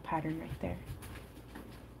that little pattern right there.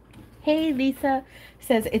 Hey, Lisa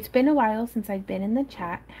says, it's been a while since I've been in the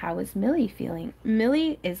chat. How is Millie feeling?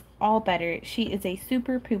 Millie is all better. She is a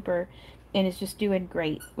super pooper and is just doing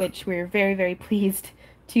great, which we're very, very pleased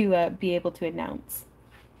to be able to announce.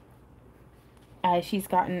 She's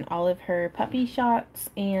gotten all of her puppy shots,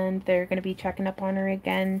 and they're going to be checking up on her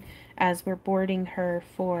again as we're boarding her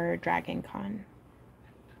for Dragon Con.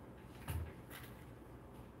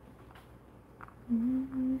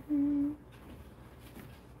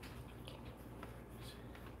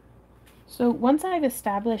 So once I've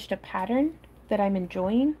established a pattern that I'm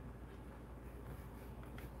enjoying,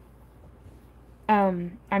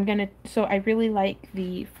 so I really like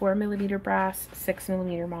the 4mm brass,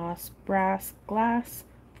 6mm moss, brass, glass,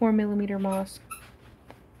 4mm moss,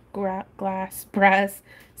 glass, brass.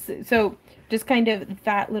 So just kind of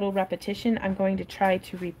that little repetition I'm going to try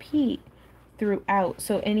to repeat throughout.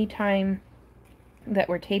 So anytime that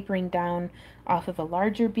we're tapering down off of a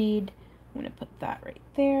larger bead, I'm going to put that right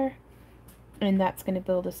there. And that's going to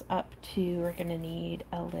build us up to, we're going to need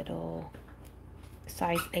a little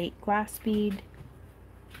size 8 glass bead.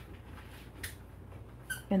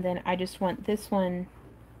 And then I just want this one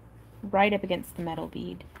right up against the metal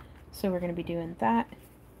bead. So we're going to be doing that.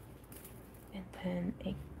 And then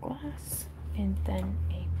a glass. And then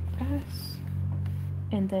a brass.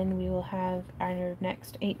 And then we will have our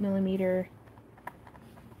next 8mm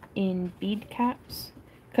in bead caps.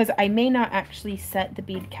 Because I may not actually set the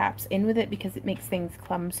bead caps in with it because it makes things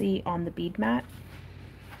clumsy on the bead mat.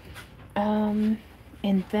 And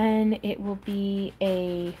then it will be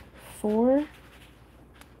a 4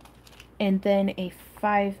 and then a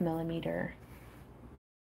 5mm.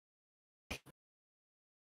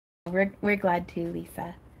 We're glad to,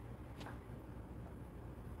 Lisa.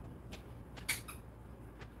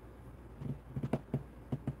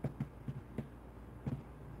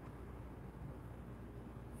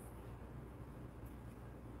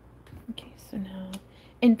 Okay, so now,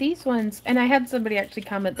 and these ones, and I had somebody actually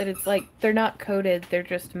comment that it's like, they're not coated, they're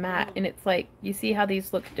just matte, and it's like, you see how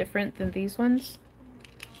these look different than these ones?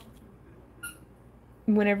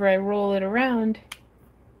 Whenever I roll it around,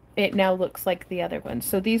 it now looks like the other ones.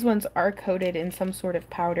 So these ones are coated in some sort of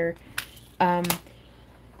powder.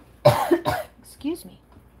 Excuse me.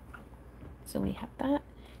 So we have that,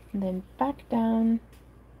 and then back down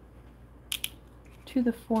to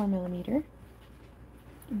the 4mm,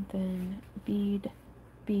 and then bead,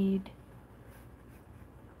 bead,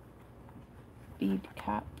 bead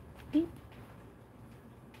cap, bead.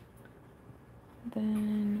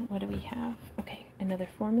 Then what do we have? Okay, another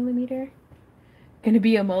 4mm. Gonna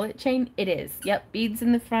be a mullet chain? It is. Yep, beads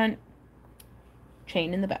in the front,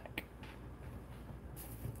 chain in the back.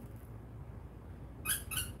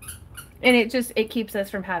 And it keeps us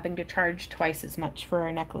from having to charge twice as much for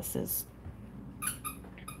our necklaces.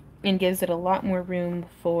 And gives it a lot more room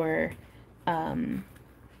for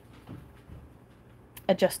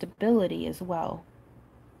adjustability as well.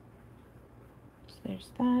 So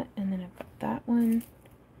there's that, and then I've got that one.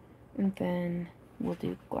 And then we'll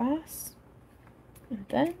do glass. And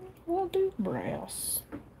then we'll do brass.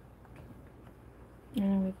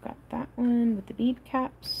 And we've got that one with the bead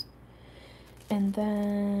caps. And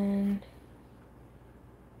then,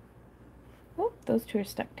 oh, those two are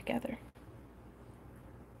stuck together.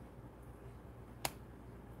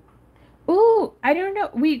 Ooh, I don't know.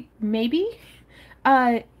 We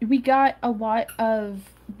got a lot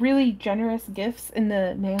of really generous gifts in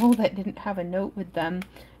the mail that didn't have a note with them.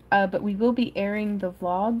 But we will be airing the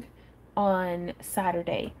vlog on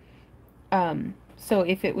Saturday. So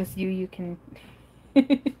if it was you, you can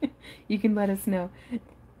you can let us know.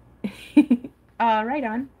 Right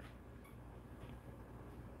on.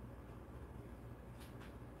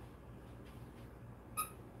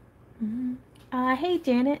 Hey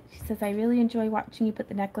Janet, she says, I really enjoy watching you put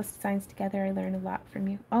the necklace designs together. I learn a lot from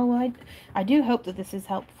you. Oh, well, I do hope that this is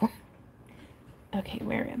helpful. Okay,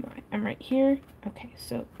 where am I? I'm right here. Okay,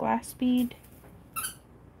 so glass bead,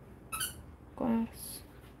 glass,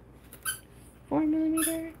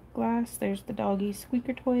 4mm, glass. There's the doggy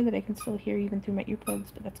squeaker toy that I can still hear even through my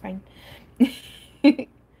earplugs, but that's fine. And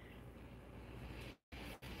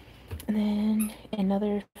then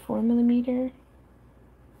another 4mm.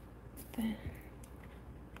 Then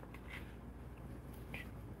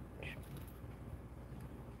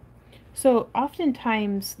so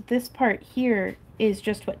oftentimes this part here is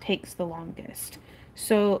just what takes the longest.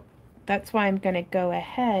 So that's why I'm going to go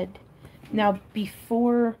ahead now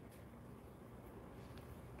before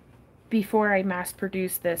I mass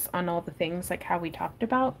produce this on all the things like how we talked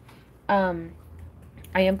about. I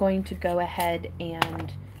am going to go ahead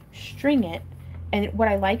and string it, And what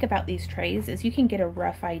I like about these trays is you can get a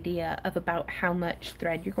rough idea of about how much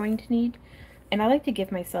thread you're going to need. And I like to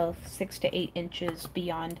give myself 6 to 8 inches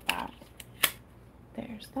beyond that.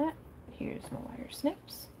 There's that. Here's my wire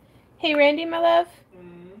snips. Hey, Randy, my love.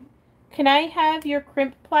 Mm-hmm. Can I have your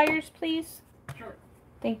crimp pliers, please? Sure.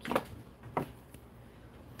 Thank you.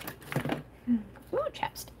 Ooh,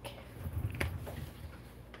 chapstick.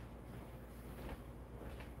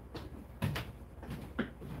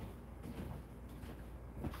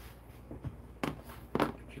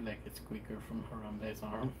 Would you like a squeaker from Harambe's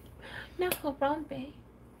arm? No, Harambe.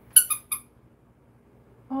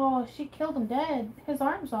 Oh, she killed him dead. His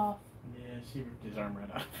arm's off. Yeah, she ripped his arm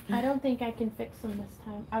right off. I don't think I can fix him this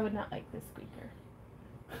time. I would not like this squeaker.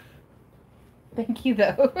 Thank you,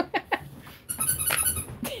 though.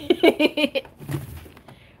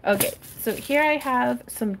 Okay, so here I have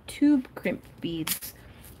some tube crimp beads.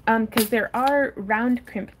 Because there are round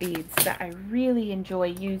crimp beads that I really enjoy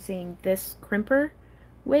using this crimper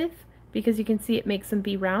with, because you can see it makes them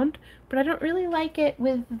be round, but I don't really like it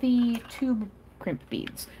with the tube crimp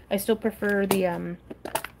beads. I still prefer the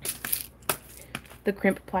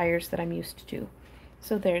crimp pliers that I'm used to.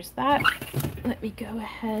 So there's that. Let me go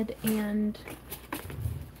ahead and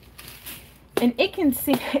it can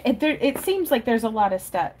see it seems like there's a lot of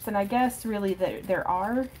steps, and I guess really there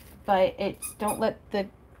are, but it's don't let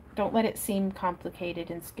it seem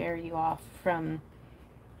complicated and scare you off from.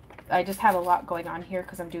 I just have a lot going on here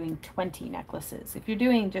because I'm doing 20 necklaces. If you're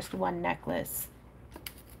doing just one necklace,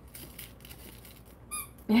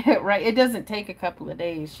 right, it doesn't take a couple of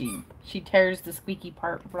days. She tears the squeaky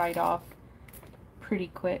part right off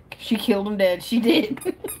pretty quick. She killed him dead. She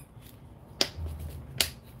did.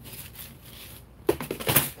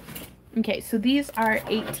 Okay, so these are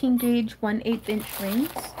 18 gauge 1/8 inch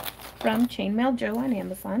rings from Chainmail Joe on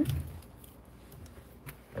Amazon.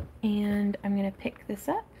 And I'm going to pick this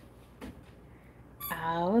up.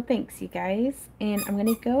 Oh, thanks you guys. And I'm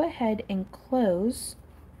going to go ahead and close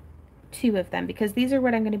 2 of them because these are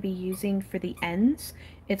what I'm going to be using for the ends.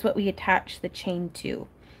 It's what we attach the chain to.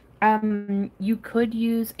 You could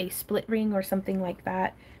use a split ring or something like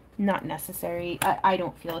that. Not necessary. I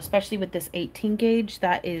don't feel, especially with this 18 gauge,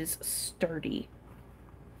 that is sturdy.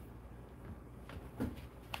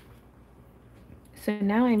 So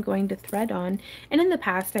now I'm going to thread on, and in the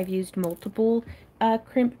past I've used multiple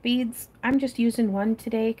crimp beads. I'm just using one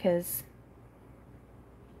today because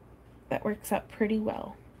that works out pretty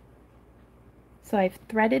well. So I've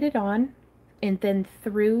threaded it on, and then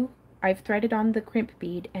I've threaded on the crimp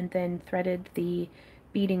bead and then threaded the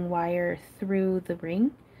beading wire through the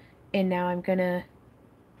ring. And now I'm gonna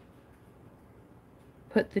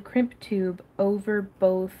put the crimp tube over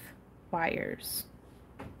both wires.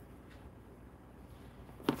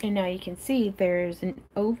 And now you can see there's an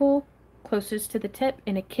oval closest to the tip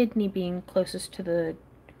and a kidney bean closest to the,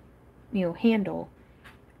 handle.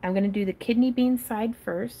 I'm going to do the kidney bean side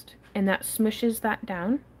first, and that smushes that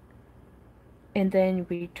down. And then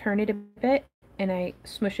we turn it a bit, and I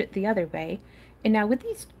smush it the other way. And now with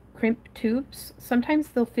these crimp tubes, sometimes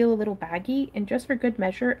they'll feel a little baggy, and just for good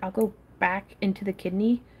measure, I'll go back into the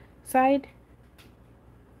kidney side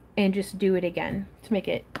and just do it again to make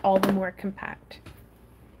it all the more compact.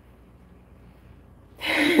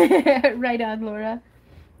 Right on, Laura.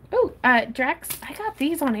 Oh, Drax, I got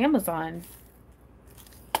these on Amazon.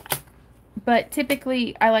 But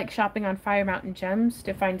typically, I like shopping on Fire Mountain Gems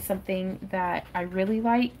to find something that I really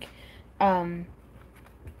like. And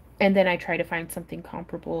then I try to find something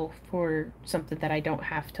comparable for something that I don't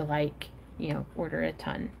have to, order a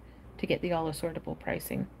ton to get the all assortable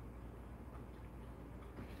pricing.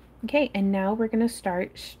 Okay, and now we're going to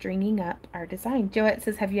start stringing up our design. Joette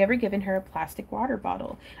says, have you ever given her a plastic water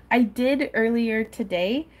bottle? I did earlier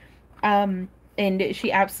today, and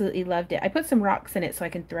she absolutely loved it. I put some rocks in it so I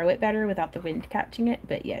can throw it better without the wind catching it,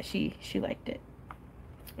 but yeah, she liked it.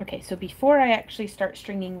 Okay, so before I actually start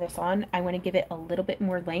stringing this on, I want to give it a little bit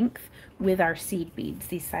more length with our seed beads,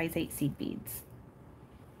 these size 8 seed beads.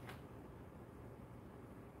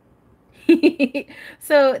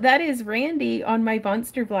 So that is Randy on my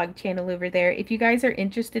Monster Vlog channel over there. If you guys are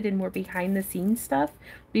interested in more behind the scenes stuff,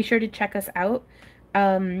 be sure to check us out.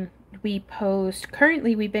 Currently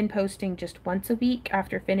we've been posting just once a week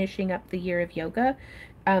after finishing up the year of yoga.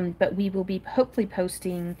 But we will be hopefully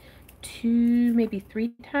posting 2, maybe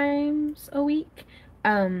 3 times a week,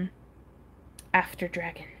 after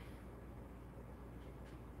Dragon.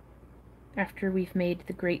 After we've made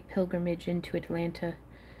the great pilgrimage into Atlanta.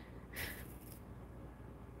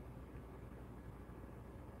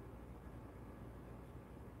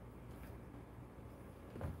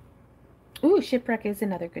 Ooh, Shipwreck is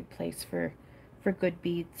another good place for for good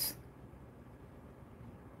beads.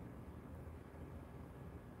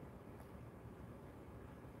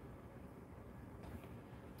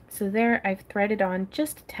 So there I've threaded on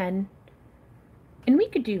just 10, and we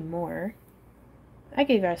could do more. I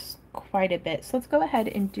gave us quite a bit, so let's go ahead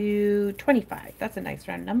and do 25. That's a nice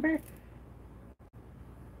round number.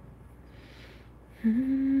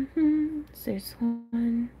 So there's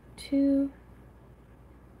 1, 2,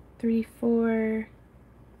 3, 4,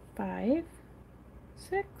 5,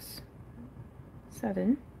 6,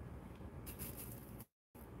 7,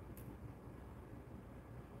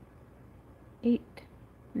 8,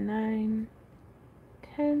 9,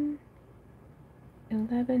 10,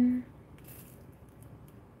 11,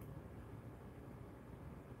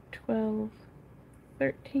 12,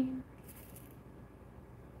 13,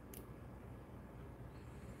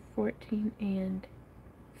 14, and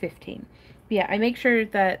 15. But yeah, I make sure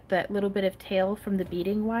that that little bit of tail from the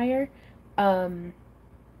beading wire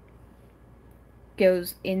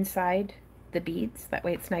goes inside the beads. That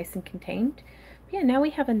way it's nice and contained. But yeah, now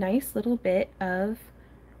we have a nice little bit of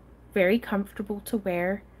very comfortable to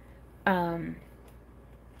wear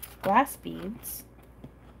glass beads.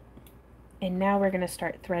 And now we're going to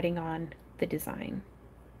start threading on the design.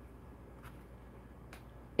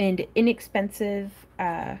 And inexpensive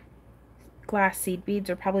glass seed beads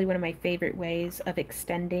are probably one of my favorite ways of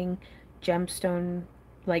extending gemstone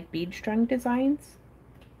like bead strung designs.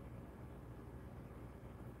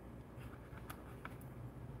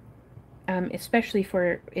 Especially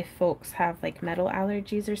for if folks have like metal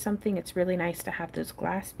allergies or something, it's really nice to have those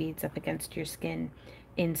glass beads up against your skin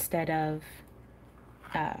instead of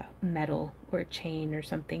metal or chain or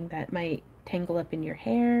something that might tangle up in your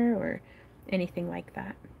hair or anything like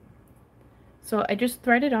that. So I just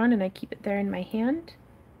thread it on and I keep it there in my hand,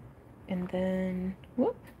 and then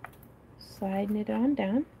whoop, sliding it on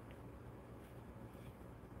down.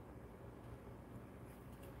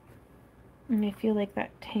 And I feel like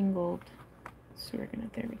that tangled, so we're gonna,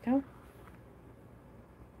 there we go.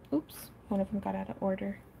 Oops, one of them got out of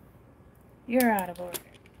order. You're out of order.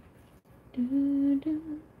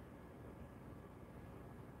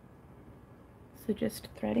 So just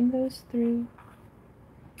threading those through.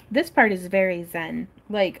 This part is very zen.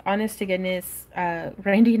 Like, honest to goodness,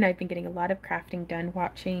 Randy and I have been getting a lot of crafting done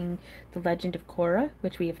watching The Legend of Korra,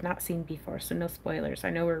 which we have not seen before, so no spoilers. I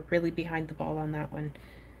know we're really behind the ball on that one.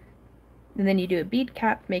 And then you do a bead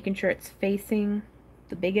cap, making sure it's facing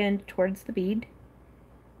the big end towards the bead.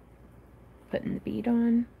 Putting the bead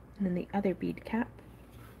on, and then the other bead cap.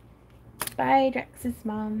 Bye, Drex's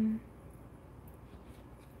mom.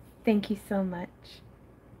 Thank you so much.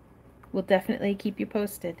 We'll definitely keep you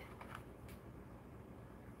posted.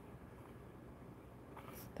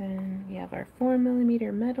 So then we have our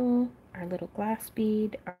 4mm metal, our little glass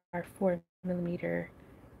bead, our 4mm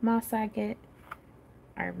moss agate,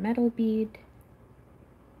 our metal bead,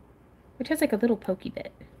 which has like a little pokey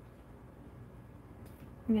bit.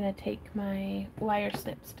 I'm gonna take my wire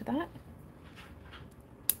snips to that.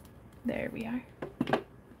 There we are.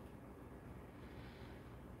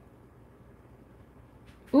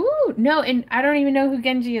 Ooh, no, and I don't even know who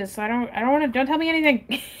Genji is, so don't tell me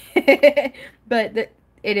anything. But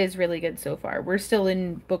it is really good so far. We're still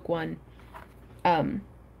in book 1.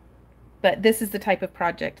 But this is the type of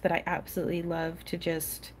project that I absolutely love to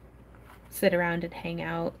just sit around and hang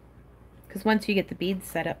out. Because once you get the beads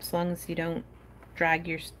set up, as long as you don't drag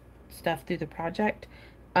your stuff through the project,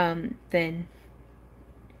 then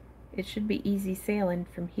it should be easy sailing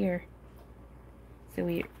from here. So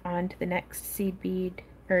we're on to the next seed bead,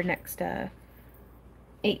 or next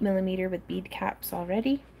 8mm with bead caps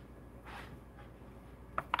already.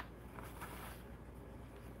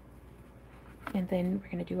 And then we're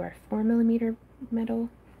going to do our 4mm metal,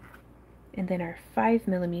 and then our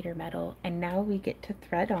 5mm metal, and now we get to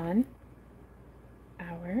thread on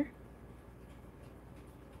our,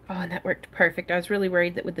 oh, and that worked perfect. I was really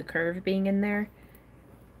worried that with the curve being in there.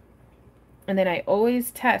 And then I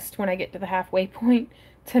always test when I get to the halfway point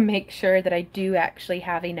to make sure that I do actually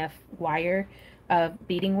have enough wire,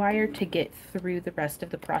 beading wire, to get through the rest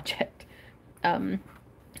of the project.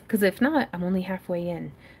 Because if not, I'm only halfway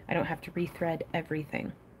in. I don't have to rethread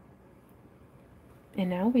everything. And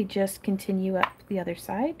now we just continue up the other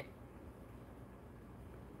side.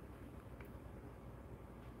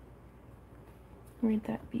 Where'd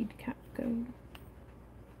that bead cap go?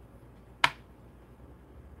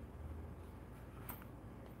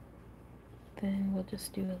 Then we'll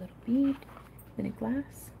just do a little bead, then a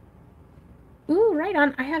glass. Ooh, right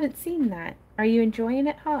on. I haven't seen that. Are you enjoying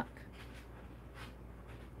it, Hawk?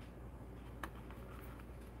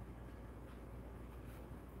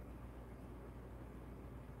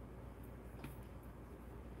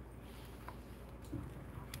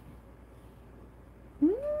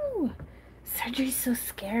 Surgery's so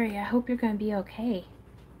scary. I hope you're gonna be okay.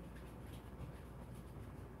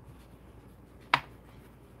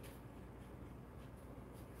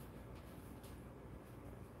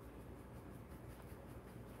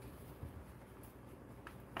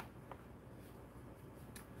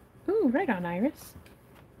 Ooh, right on, Iris.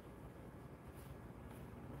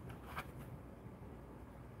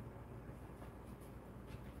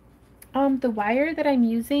 The wire that I'm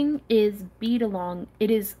using is bead along. It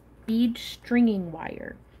is bead stringing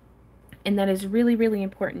wire. And that is really, really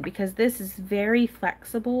important because this is very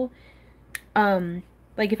flexible. Like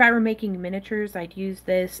if I were making miniatures, I'd use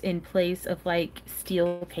this in place of like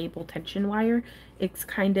steel cable tension wire. It's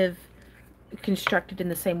kind of constructed in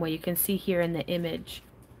the same way you can see here in the image.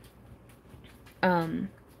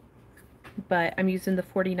 But I'm using the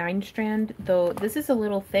 49 strand, though this is a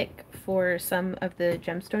little thick for some of the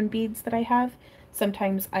gemstone beads that I have.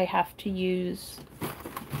 Sometimes I have to use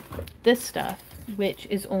this stuff, which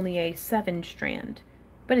is only a 7 strand,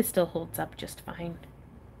 but it still holds up just fine.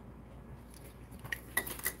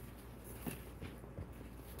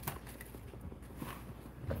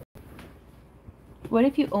 What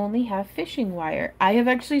if you only have fishing wire? I have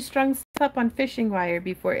actually strung stuff up on fishing wire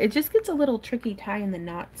before. It just gets a little tricky tying the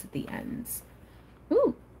knots at the ends.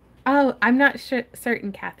 Ooh. Oh, I'm not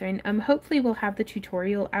certain, Catherine. Hopefully we'll have the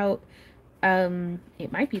tutorial out.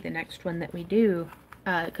 It might be the next one that we do.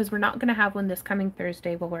 Because we're not going to have one this coming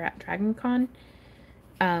Thursday while we're at DragonCon.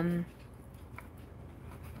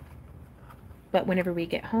 But whenever we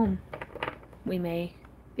get home, it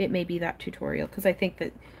may be that tutorial. Because I think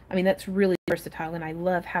that, I mean, that's really versatile. And I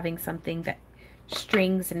love having something that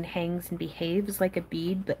strings and hangs and behaves like a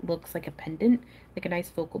bead but looks like a pendant. Like a nice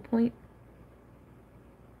focal point.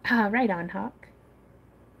 Ah, right on, Hawk.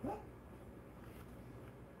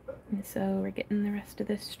 And so we're getting the rest of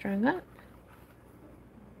this strung up.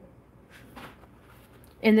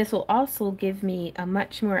 And this will also give me a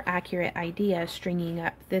much more accurate idea, stringing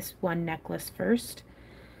up this one necklace first,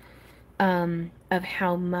 of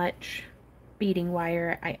how much beading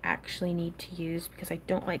wire I actually need to use, because I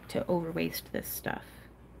don't like to overwaste this stuff.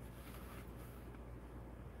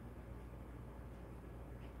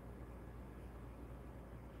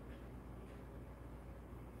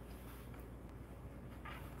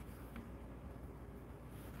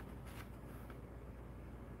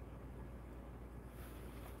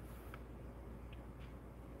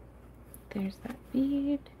 There's that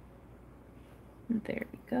bead. There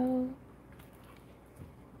we go.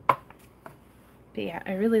 But yeah,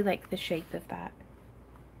 I really like the shape of that.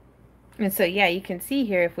 And so yeah, you can see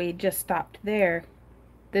here, if we just stopped there,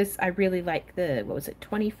 this, I really like the, what was it,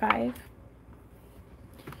 25?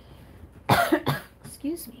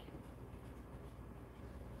 Excuse me.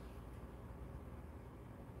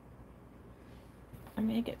 I'm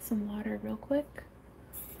gonna get some water real quick.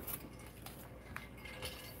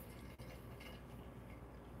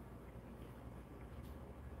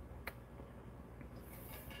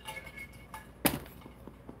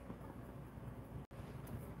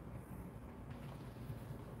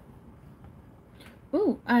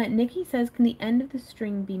 Ooh, Nikki says, can the end of the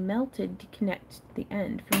string be melted to connect to the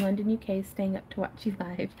end? From London, UK, staying up to watch you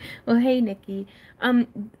live. Well, hey, Nikki.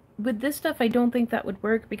 With this stuff, I don't think that would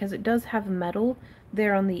work because it does have metal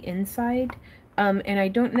there on the inside. And I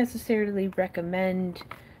don't necessarily recommend,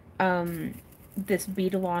 this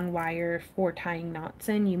bead-along wire for tying knots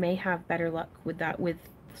in. You may have better luck with that with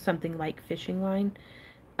something like fishing line.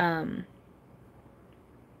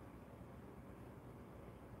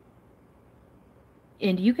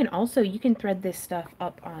 And you can also, you can thread this stuff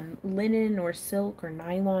up on linen or silk or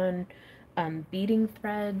nylon, beading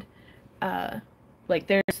thread. Like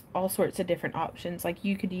there's all sorts of different options. Like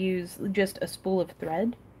you could use just a spool of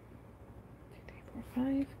thread. 2,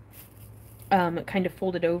 3, 4, 5. Kind of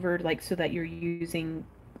fold it over like so that you're using,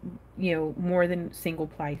 you know, more than single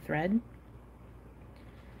ply thread.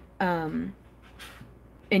 And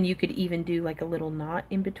you could even do like a little knot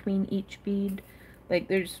in between each bead. Like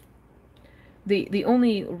there's the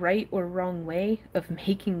only right or wrong way of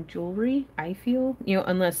making jewelry, I feel, you know,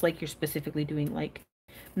 unless like you're specifically doing like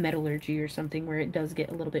metallurgy or something where it does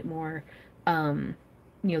get a little bit more, you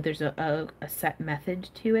know, there's a set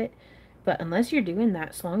method to it. But unless you're doing that,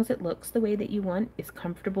 as long as it looks the way that you want, is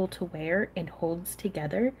comfortable to wear, and holds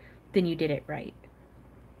together, then you did it right.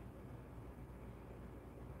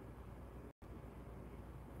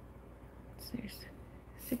 So there's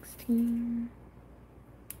 16,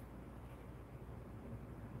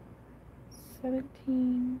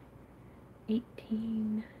 17,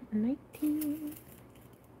 18, 19,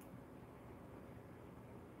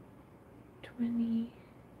 20,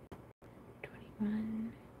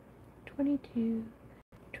 21, 22, 22,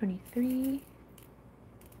 23,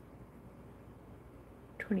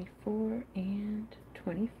 24, and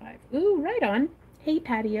 25. Ooh, right on. Hey,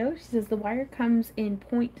 Patio. She says the wire comes in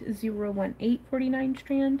 0.018 49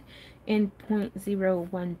 strand and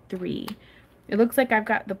 0.013. It looks like I've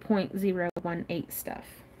got the 0.018 stuff.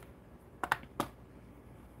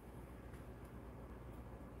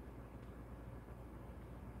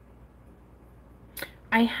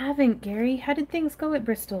 I haven't, Gary. How did things go at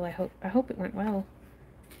Bristol? I hope it went well.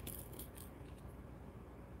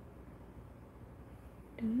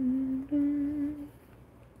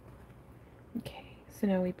 Okay, so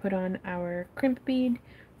now we put on our crimp bead,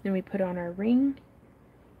 then we put on our ring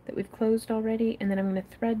that we've closed already, and then I'm going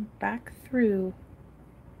to thread back through.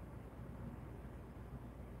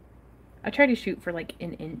 I try to shoot for like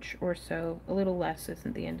an inch or so. A little less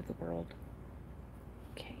isn't the end of the world.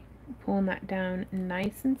 Okay, pulling that down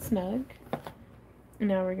nice and snug.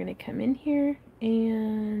 Now we're going to come in here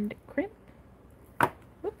and crimp.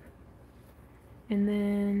 Whoop. And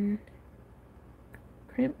then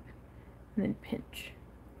crimp. And then pinch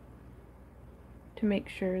to make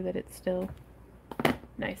sure that it's still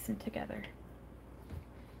nice and together.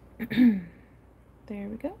 There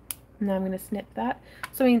we go. Now I'm going to snip that.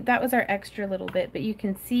 So, I mean, that was our extra little bit, but you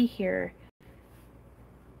can see here,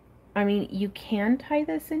 I mean, you can tie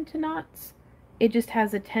this into knots. It just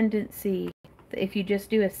has a tendency that if you just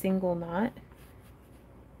do a single knot,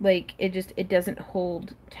 like, it doesn't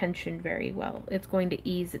hold tension very well. It's going to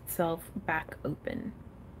ease itself back open.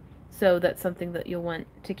 So that's something that you'll want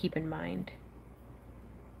to keep in mind.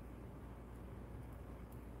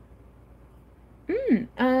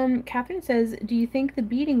 Catherine says, do you think the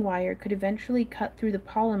beading wire could eventually cut through the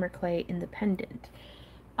polymer clay in the pendant?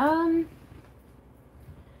 I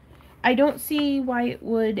don't see why it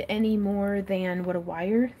would any more than what a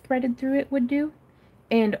wire threaded through it would do.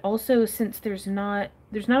 And also, since there's not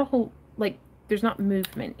a whole, like, there's not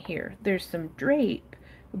movement here. There's some drape,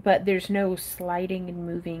 but there's no sliding and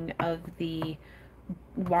moving of the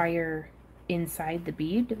wire inside the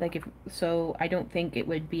bead. Like, so I don't think it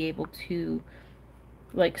would be able to,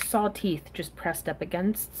 like, saw teeth just pressed up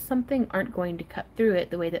against something aren't going to cut through it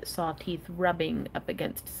the way that saw teeth rubbing up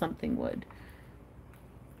against something would.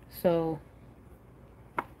 So,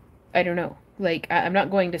 I don't know. Like, I'm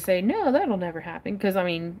not going to say, no, that'll never happen, because, I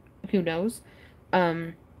mean, who knows?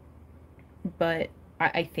 But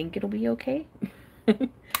I think it'll be okay.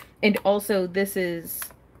 And also, there's,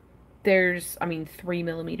 I mean, 3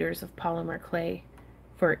 millimeters of polymer clay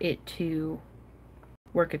for it to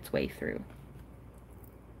work its way through.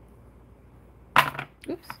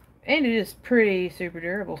 Oops. And it is pretty super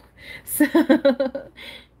durable. So,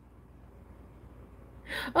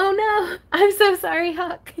 oh no, I'm so sorry,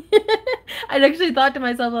 Huck. I'd actually thought to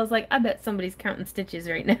myself, I was like, I bet somebody's counting stitches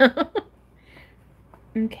right now.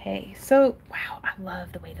 Okay, so, wow, I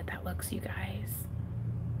love the way that that looks, you guys.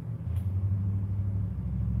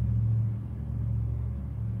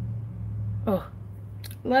 Oh,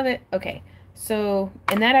 love it. Okay, so,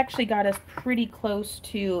 and that actually got us pretty close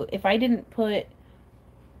to, if I didn't put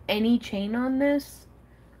any chain on this,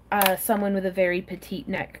 someone with a very petite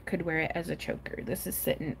neck could wear it as a choker. This is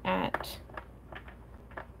sitting at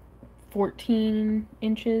 14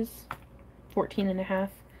 inches, 14 and a half.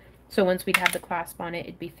 So once we'd have the clasp on it,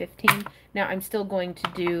 it'd be 15. Now I'm still going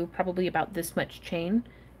to do probably about this much chain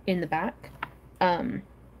in the back. But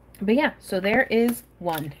yeah, so there is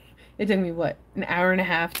one. It took me, what, an hour and a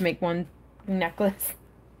half to make one necklace?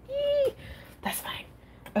 Yee! That's fine.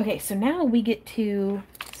 Okay, so now we get to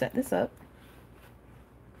set this up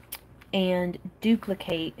and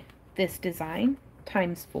duplicate this design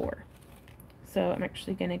times 4. So I'm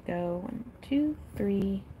actually going to go 1, 2,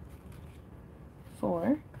 3,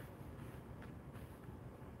 4.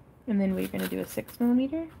 And then we're going to do a 6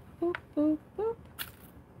 millimeter. Boop, boop, boop,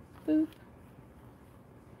 boop.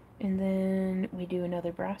 And then we do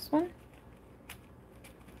another brass one.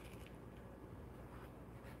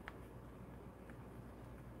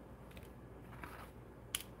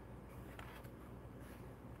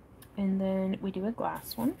 And then we do a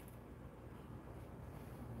glass one.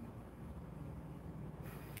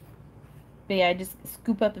 But yeah, I just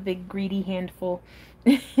scoop up a big greedy handful.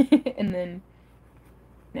 And then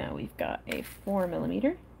now we've got a 4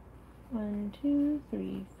 millimeter. 1, 2,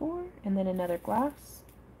 3, 4. And then another glass.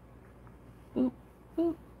 Boop,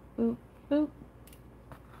 boop, boop, boop.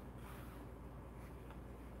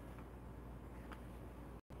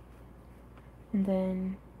 And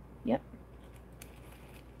then, yep.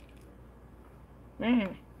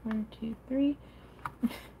 1, 2, 3.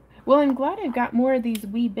 Well, I'm glad I've got more of these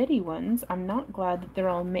wee bitty ones. I'm not glad that they're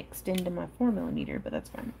all mixed into my 4 millimeter, but that's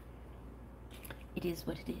fine. it is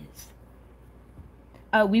what it is.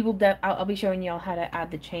 We will. I'll be showing y'all how to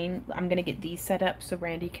add the chain. I'm gonna get these set up so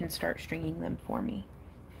Randy can start stringing them for me.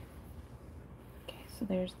 Okay, so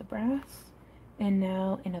there's the brass, and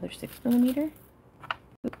now another 6mm.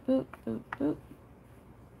 Boop boop boop boop.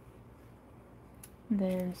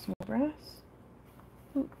 Then some more brass.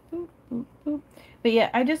 Boop boop boop boop. But yeah,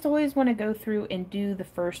 I just always want to go through and do the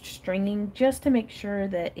first stringing just to make sure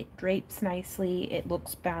that it drapes nicely, it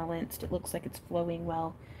looks balanced, it looks like it's flowing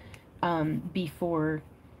well. Before,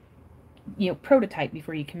 prototype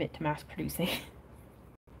before you commit to mass producing.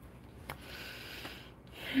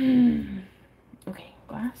 Okay,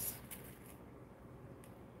 glass.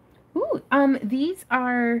 Ooh, these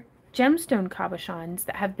are gemstone cabochons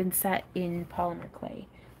that have been set in polymer clay.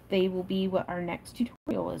 They will be what our next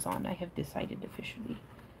tutorial is on, I have decided officially.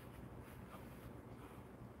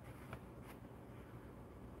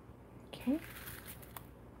 Okay.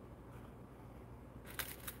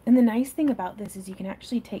 And the nice thing about this is you can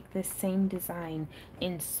actually take this same design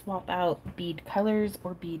and swap out bead colors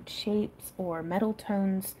or bead shapes or metal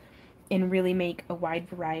tones and really make a wide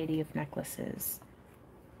variety of necklaces.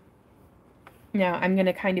 Now, I'm going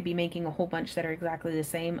to kind of be making a whole bunch that are exactly the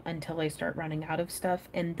same until I start running out of stuff,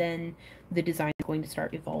 and then the design is going to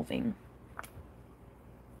start evolving.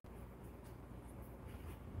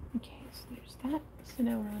 Okay, so there's that. So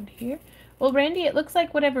now we're on here. Well, Randy, it looks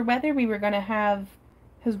like whatever weather we were going to have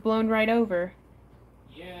has blown right over.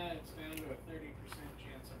 Yeah, it's down to a 30%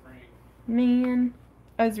 chance of rain. Man,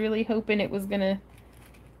 I was really hoping it was going to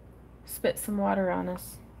spit some water on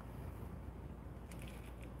us.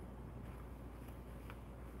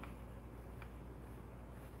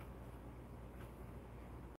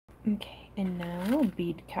 Okay, and now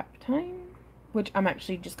bead cap time, which I'm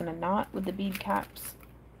actually just going to knot with the bead caps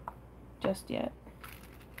just yet.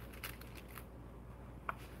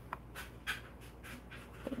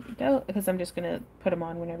 There we go, because I'm just going to put them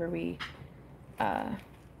on whenever we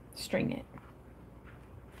string it.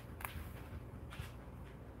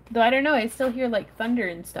 Though I don't know, I still hear like thunder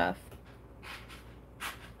and stuff.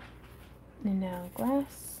 And now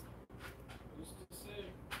glass. Who's to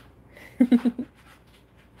say?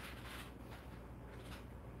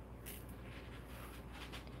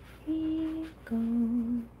 Here goes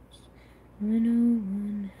when no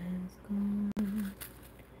one has gone,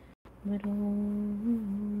 but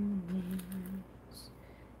always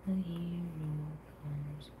a hero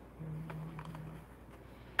comes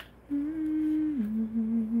home.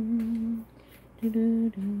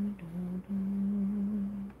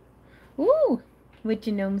 Ooh!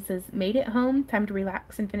 Witchy Gnome says, made it home. Time to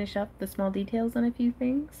relax and finish up the small details on a few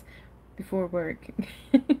things before work.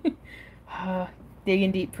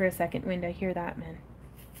 Digging deep for a second wind. I hear that, man.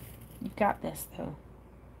 You've got this, though.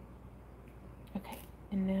 Okay,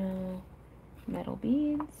 and now metal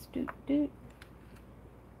beads. Doot, doot.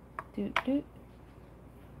 Doot, doot.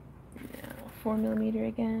 Now 4mm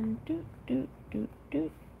again. Doot, doot, doot,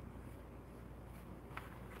 doot.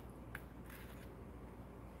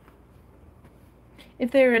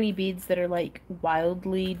 If there are any beads that are like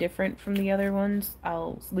wildly different from the other ones,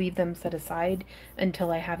 I'll leave them set aside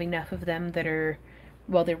until I have enough of them that are,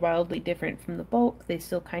 well, they're wildly different from the bulk. They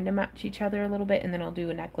still kind of match each other a little bit, and then I'll do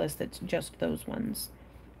a necklace that's just those ones.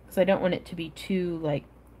 Because I don't want it to be too, like,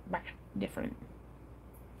 different.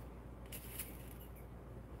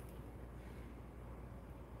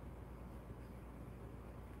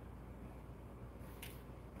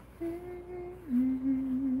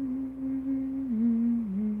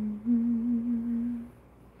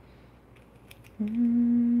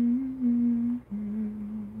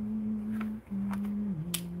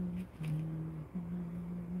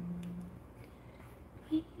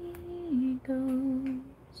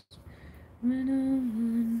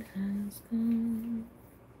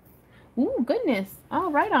 Ooh, goodness.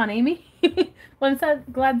 Oh, right on, Amy. Well, I'm so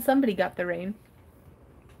glad somebody got the rain.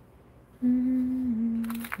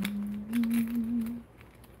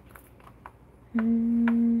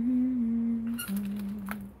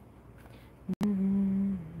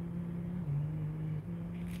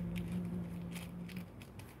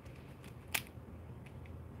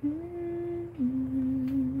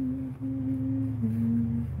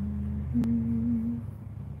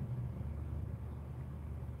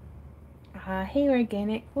 Hey,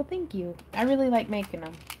 organic. Well, thank you. I really like making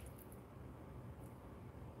them.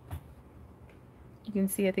 You can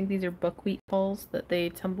see, I think these are buckwheat hulls that they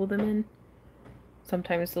tumble them in.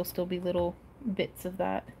 Sometimes there'll still be little bits of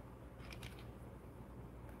that.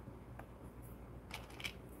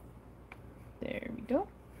 There we go.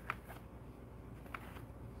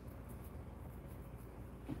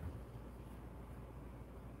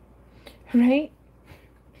 Right?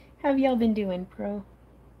 How have y'all been doing, Pro?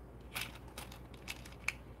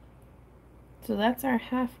 So that's our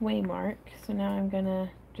halfway mark. So now I'm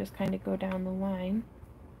gonna just kind of go down the line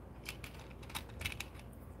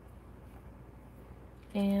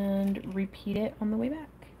and repeat it on the way back.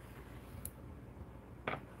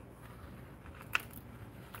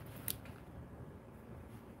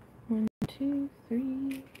 One, two,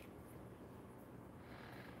 three.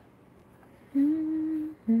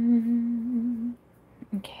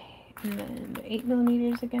 Okay, and then the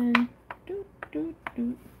 8mm again. Doot, doot,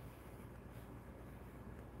 doot.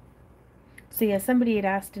 So yeah, somebody had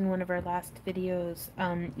asked in one of our last videos,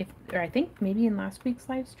 or I think maybe in last week's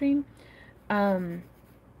live stream,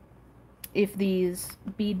 if these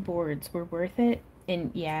bead boards were worth it.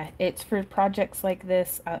 And yeah, it's for projects like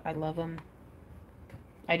this. I love them.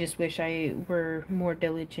 I just wish I were more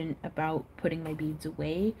diligent about putting my beads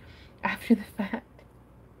away after the fact.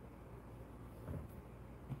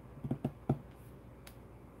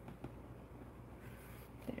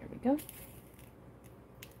 There we go.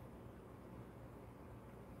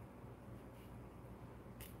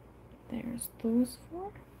 There's those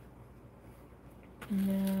four.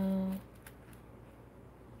 Now,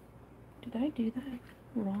 did I do that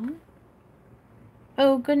wrong?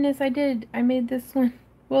 Oh goodness, I did. I made this one.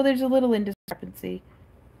 Well, there's a little indiscrepancy.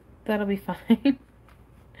 That'll be fine.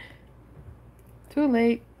 Too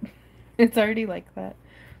late. It's already like that.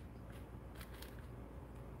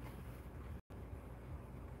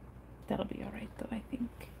 That'll be alright though, I think.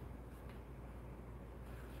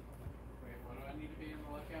 Wait, what do I need to be on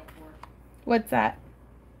the lookout for? What's that?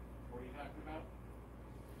 What are you talking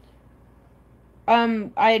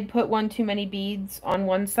about? I had put one too many beads on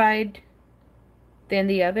one side than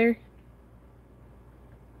the other.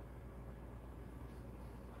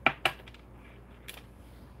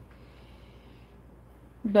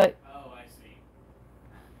 But Oh, I see.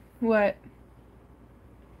 what?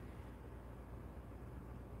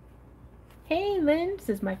 Hey Lynn, this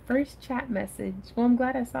is my first chat message. Well, I'm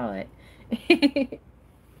glad I saw it.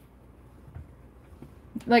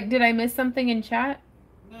 Like, did I miss something in chat?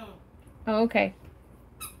 No. Oh, okay.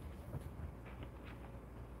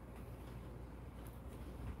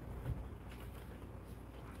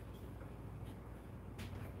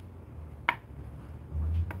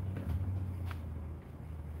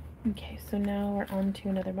 Okay, so now we're on to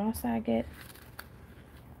another moss agate.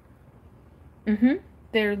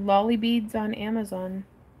 They're lolly beads on Amazon.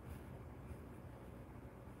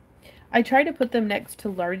 I try to put them next to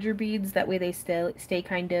larger beads, that way they stay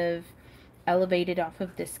kind of elevated off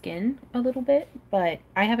of the skin a little bit, but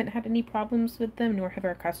I haven't had any problems with them, nor have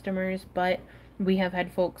our customers, but we have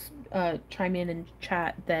had folks chime in and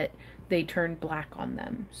chat that they turn black on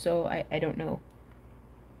them, so I don't know.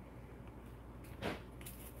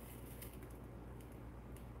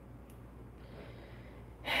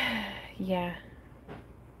 Yeah.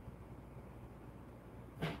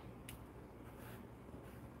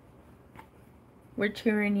 We're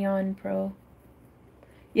cheering you on, Pro.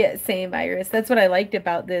 Yeah, same, Iris. That's what I liked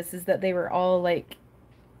about this, is that they were all like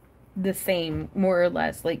the same, more or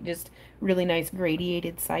less, like just really nice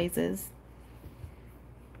gradiated sizes.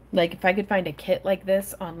 Like if I could find a kit like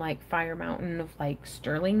this on like Fire Mountain of like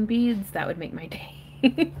sterling beads, that would make my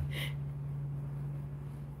day.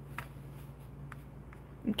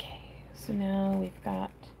 Okay, so now we've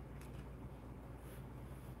got,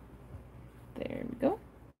 there we go.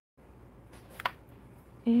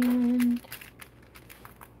 And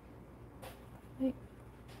wait.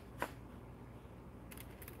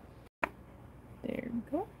 There we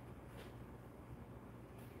go.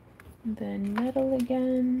 And then metal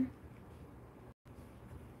again.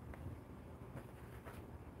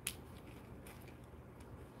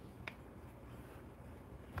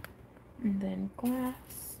 And then glass.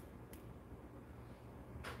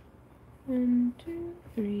 1, 2,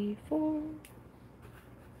 3, 4.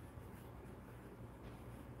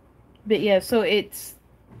 But yeah, so it's,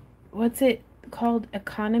 what's it called?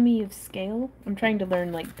 Economy of scale? I'm trying to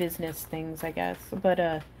learn like business things, I guess.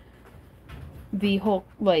 But the whole,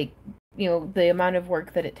 like, you know, the amount of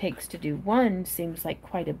work that it takes to do one seems like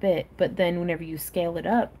quite a bit, but then whenever you scale it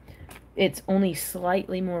up, it's only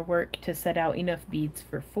slightly more work to set out enough beads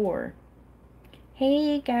for 4.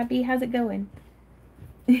 Hey Gabby, how's it going?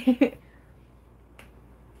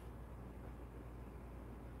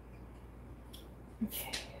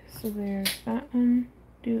 Okay, so there's that one.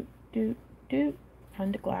 Doot, doot, doot.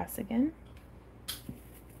 On to glass again.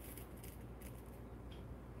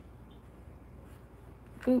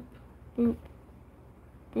 Boop, boop,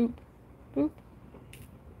 boop, boop.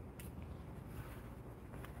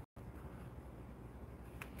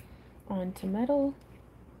 On to metal.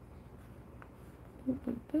 Boop,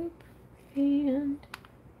 boop, boop. And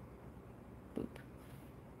boop.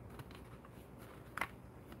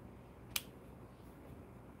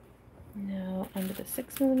 Now onto the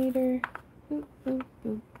 6mm. Boop, boop,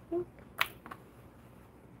 boop, boop.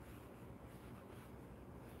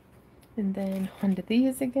 And then onto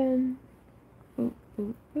these again. Boop,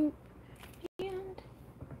 boop, boop. And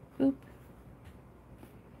boop.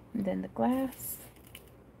 And then the glass.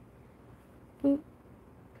 Boop.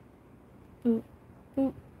 Boop,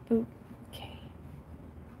 boop, boop. Okay.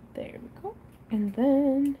 There we go. And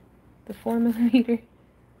then the 4mm.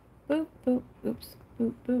 Boop, boop, oops.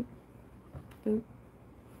 Boop, boop, boop.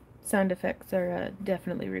 Sound effects are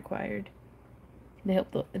definitely required. They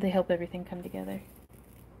help everything come together.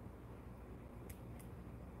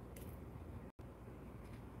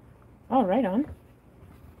 Oh, right on.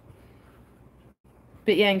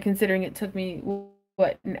 But yeah, and considering it took me,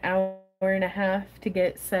 what, an hour and a half to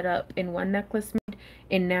get set up in one necklace made,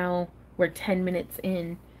 and now we're 10 minutes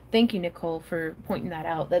in. Thank you, Nicole, for pointing that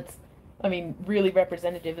out. That's, I mean, really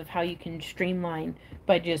representative of how you can streamline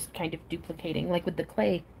by just kind of duplicating. Like with the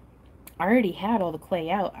clay, I already had all the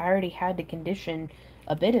clay out. I already had to condition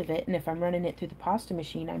a bit of it, and if I'm running it through the pasta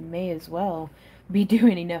machine, I may as well be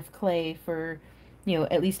doing enough clay for, you know,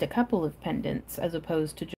 at least a couple of pendants as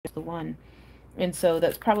opposed to just the one. And so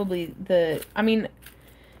that's probably I mean,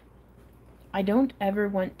 I don't ever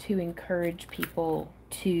want to encourage people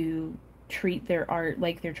to treat their art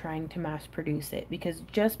like they're trying to mass produce it, because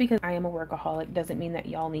just because I am a workaholic doesn't mean that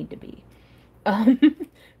y'all need to be. Um,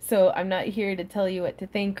 so I'm not here to tell you what to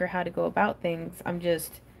think or how to go about things. I'm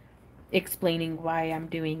just explaining why I'm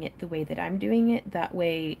doing it the way that I'm doing it. That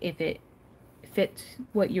way, if it fits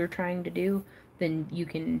what you're trying to do, then you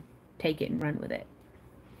can take it and run with it.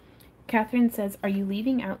 Catherine says, are you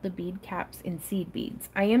leaving out the bead caps and seed beads?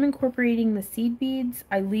 I am incorporating the seed beads.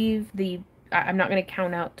 I'm not going to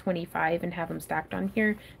count out 25 and have them stacked on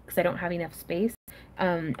here because I don't have enough space.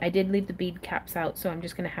 I did leave the bead caps out, so I'm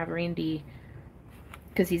just going to have Randy,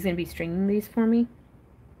 because he's going to be stringing these for me.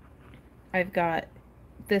 I've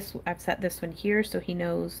set this one here so he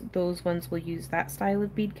knows those ones will use that style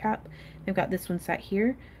of bead cap. I've got this one set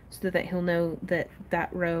here so that he'll know that that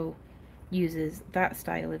row uses that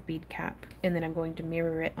style of bead cap, and then I'm going to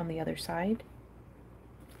mirror it on the other side.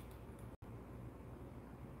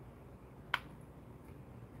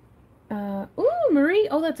 Ooh, Marie,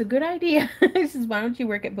 oh, that's a good idea. This is, why don't you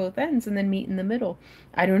work at both ends and then meet in the middle?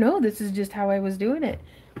 I don't know, this is just how I was doing it.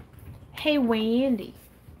 Hey, Wendy.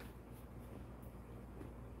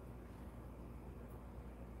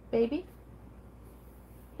 Baby?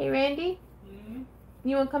 Hey, Randy? Mm-hmm.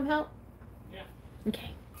 You want to come help? Yeah.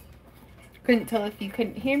 Okay. Couldn't tell if you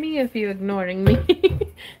couldn't hear me or if you were ignoring me.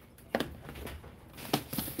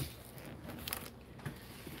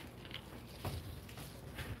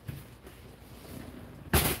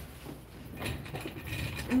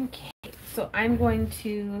 Okay, so I'm going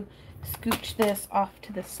to scooch this off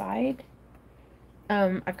to the side.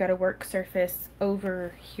 I've got a work surface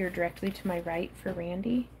over here directly to my right for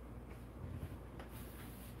Randy.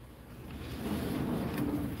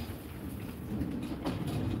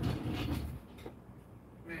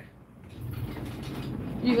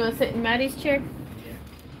 You gonna sit in Maddie's chair?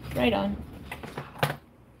 Yeah. Right on.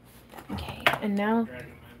 Okay, and now. Dragging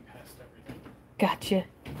mine past everything. Gotcha.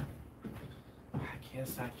 I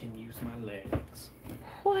guess I can use my legs.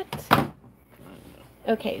 What?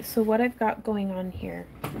 Okay, so what I've got going on here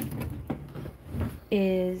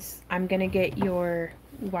is I'm gonna get your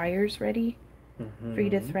wires ready for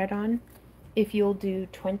you to thread on. If you'll do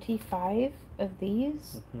 25 of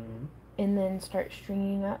these, and then start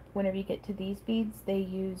stringing up. Whenever you get to these beads, they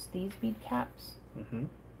use these bead caps.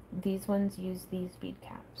 These ones use these bead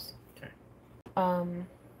caps. Okay.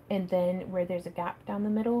 And then where there's a gap down the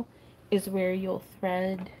middle is where you'll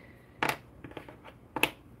thread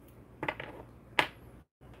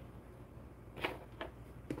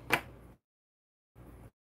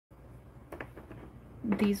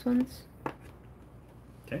these ones.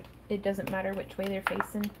 Okay. It doesn't matter which way they're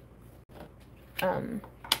facing.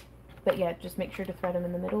 But yeah, just make sure to thread them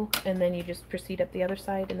in the middle, and then you just proceed up the other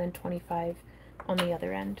side, and then 25 on the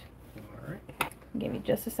other end. All right. Give me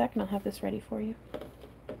just a second, I'll have this ready for you.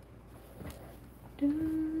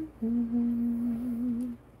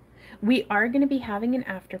 We are going to be having an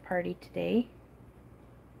after party today.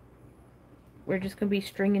 We're just going to be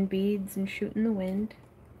stringing beads and shooting the wind.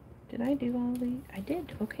 Did I do all these? I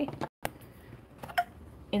did, okay.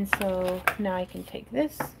 And so now I can take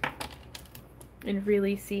this and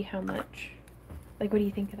really see how much, like, what do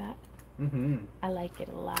you think of that? I like it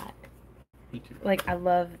a lot. Me too. Like, I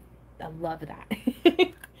love that.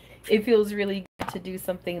 It feels really good to do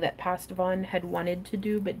something that Pastavan had wanted to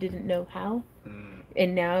do but didn't know how. Mm.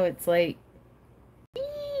 And now it's like,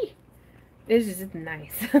 this is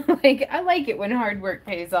nice. Like, I like it when hard work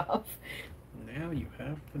pays off. Now you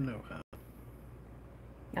have the know-how.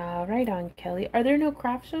 Right on, Kelly. Are there no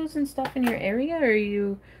craft shows and stuff in your area? Or are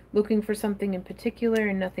you looking for something in particular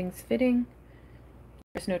and nothing's fitting?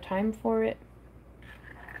 There's no time for it?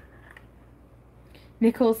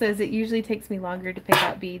 Nicole says it usually takes me longer to pick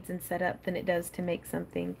out beads and set up than it does to make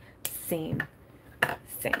something. Same.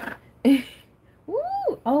 Woo!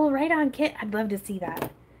 Oh, right on, Kit. I'd love to see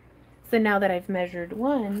that. So now that I've measured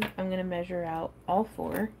one, I'm going to measure out all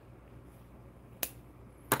 4.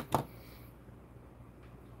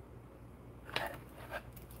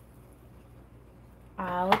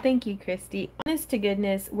 Oh, thank you, Christy. Honest to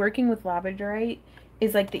goodness, working with labradorite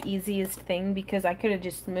is like the easiest thing because I could have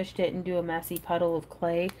just smushed it and do a messy puddle of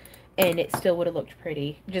clay and it still would have looked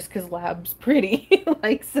pretty just because lab's pretty.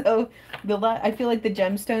 Like, so I feel like the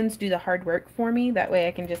gemstones do the hard work for me. That way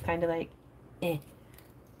I can just kind of like,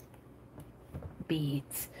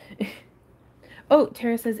 beads. Oh,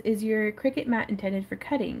 Tara says, is your Cricut mat intended for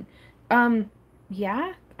cutting?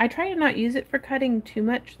 Yeah. I try to not use it for cutting too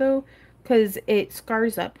much though, because it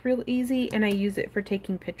scars up real easy, and I use it for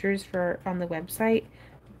taking pictures for on the website,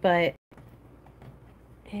 but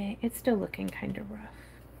it's still looking kind of rough.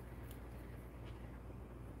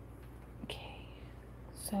 Okay,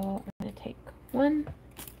 so I'm going to take one,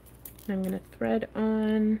 and I'm going to thread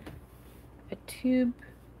on a tube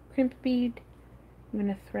crimp bead. I'm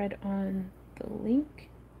going to thread on the link.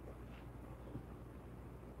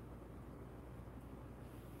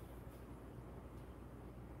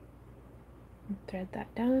 Thread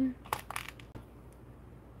that down.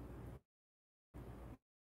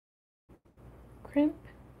 Crimp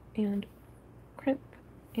and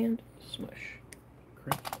smush.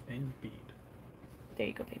 Crimp and bead. There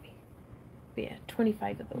you go, baby. But yeah,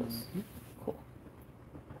 25 of those. Cool.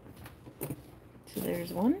 So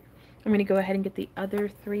there's one. I'm going to go ahead and get the other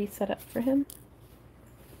 3 set up for him.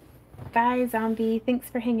 Bye, Zombie. Thanks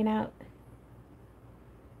for hanging out.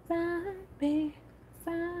 Zombie,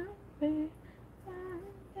 zombie.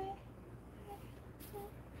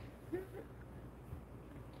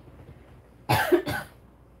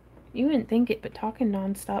 You wouldn't think it, but talking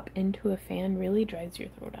nonstop into a fan really dries your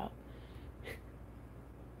throat out.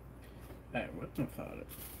 I wouldn't have thought it.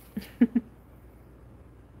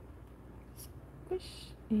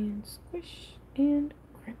 Squish and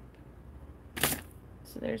crimp.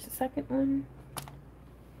 So there's the second one.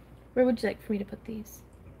 Where would you like for me to put these?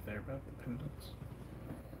 There about the pendants.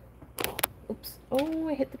 Oops. Oh,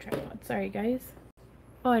 I hit the tripod. Sorry, guys.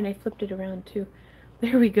 Oh, and I flipped it around too.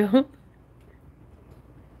 There we go.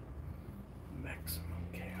 Maximum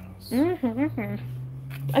chaos.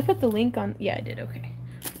 I put the link on. Yeah, I did. Okay.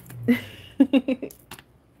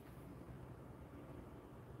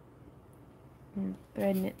 And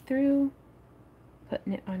threading it through,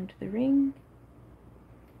 putting it onto the ring.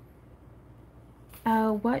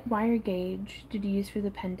 What wire gauge did you use for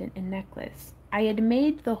the pendant and necklace? I had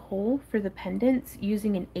made the hole for the pendants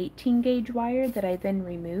using an 18 gauge wire that I then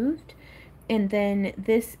removed. And then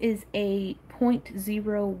this is a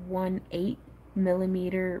 0.018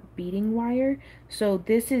 millimeter beading wire. So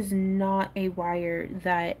this is not a wire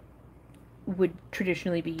that would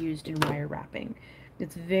traditionally be used in wire wrapping.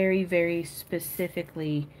 It's very, very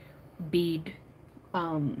specifically bead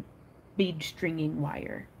stringing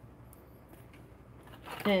wire.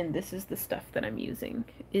 And this is the stuff that I'm using,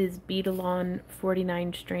 is Beadalon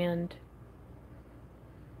 49 strand.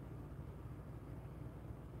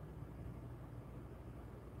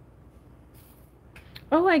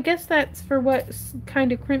 Oh, I guess that's for what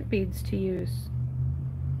kind of crimp beads to use.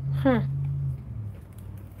 Huh.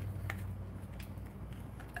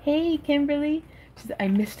 Hey, Kimberly. She said, I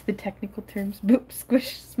missed the technical terms. Boop,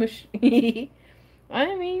 squish, smush. I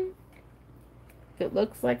mean, if it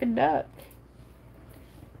looks like a duck.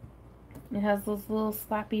 It has those little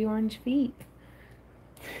slappy orange feet.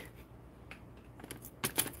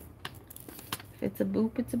 If it's a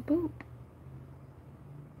boop, it's a boop.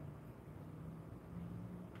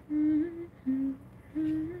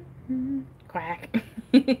 Quack.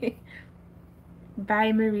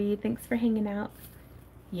 Bye, Marie. Thanks for hanging out.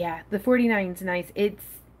 Yeah, the 49's nice. It's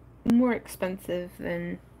more expensive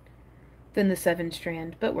than the 7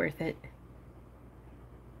 strand, but worth it.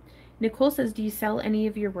 Nicole says, do you sell any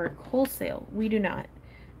of your work wholesale? We do not.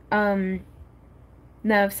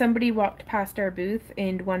 Now, if somebody walked past our booth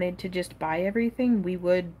and wanted to just buy everything, we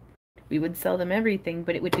would sell them everything,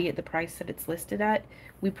 but it would be at the price that it's listed at.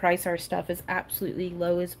 We price our stuff as absolutely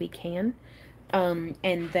low as we can. And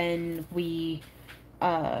then we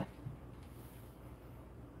sell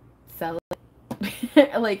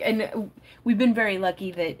it. Like, and we've been very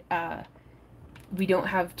lucky that we don't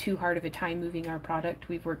have too hard of a time moving our product.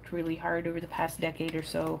 We've worked really hard over the past decade or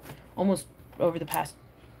so, almost over the past,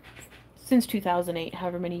 since 2008,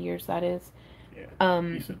 however many years that is. Yeah.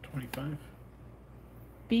 You said 25?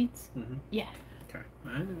 Beads? Mm-hmm. Yeah. Okay.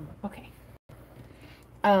 I know. Okay.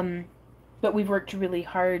 But we've worked really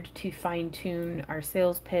hard to fine tune our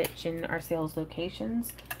sales pitch and our sales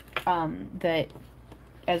locations, that,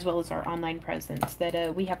 as well as our online presence,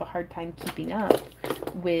 that we have a hard time keeping up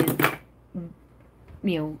with,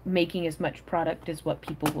 you know, making as much product as what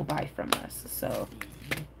people will buy from us. So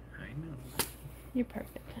I know. you're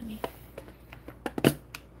perfect, honey.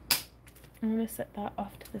 I'm gonna set that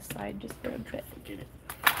off to the side just for a bit. Get it.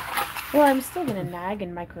 Well, I'm still gonna nag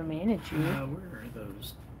and micromanage you. Where are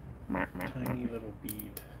those tiny little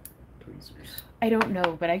bead tweezers? I don't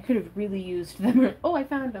know, but I could have really used them. Oh, I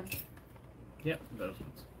found them. Yep, those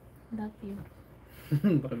ones. Love you.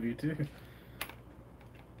 Love you too.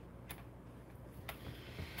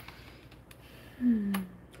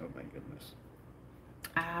 Oh my goodness.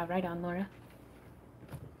 Ah, right on, Laura.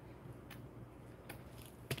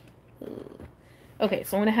 Okay,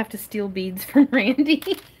 so I'm gonna have to steal beads from Randy.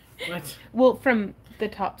 What? Well, from the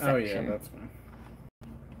top section. Oh yeah, that's fine.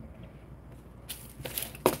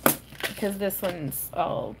 Because this one's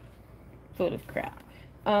all full of crap.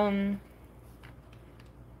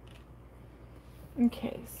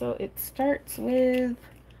 Okay, so it starts with,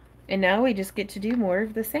 and now we just get to do more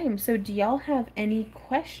of the same. So do y'all have any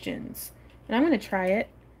questions? And I'm gonna try it.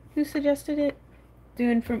 Who suggested it?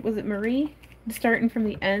 Doing from, was it Marie? Starting from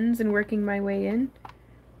the ends and working my way in?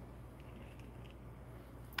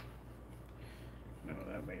 No,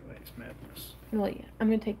 that way lays madness. Well, yeah, I'm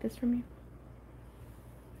gonna take this from you.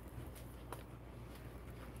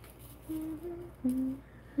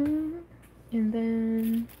 And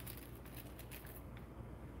then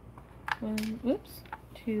 1, whoops,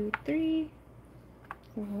 2, 3,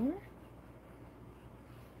 4.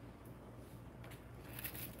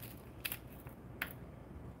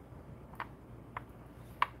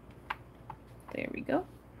 There we go.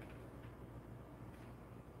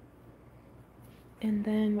 And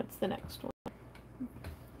then what's the next one?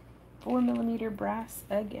 4mm brass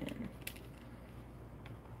again.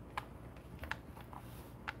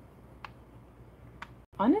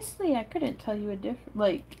 Honestly, I couldn't tell you a difference.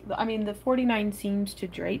 Like, I mean, the 49 seems to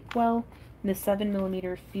drape well. The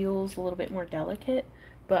 7mm feels a little bit more delicate,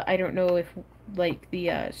 but I don't know if, like,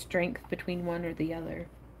 the strength between one or the other.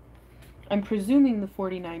 I'm presuming the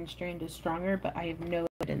 49 strand is stronger, but I have no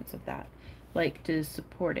evidence of that, like, to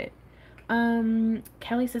support it.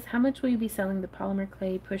 Kelly says, how much will you be selling the polymer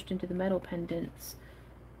clay pushed into the metal pendants?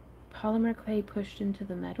 Polymer clay pushed into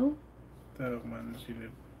the metal? The ones you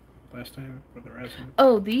did last time for the resin.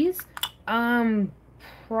 Oh, these?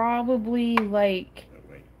 Probably like, Oh,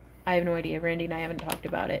 wait. I have no idea. Randy and I haven't talked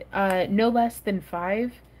about it. No less than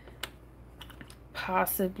 5.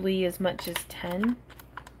 Possibly as much as 10.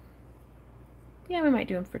 Yeah, we might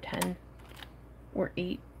do them for 10 or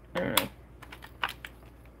 8. I don't know.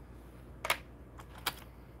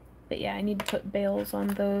 But yeah, I need to put bales on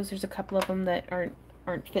those. There's a couple of them that aren't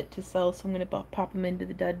fit to sell, so I'm gonna pop them into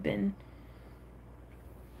the dud bin.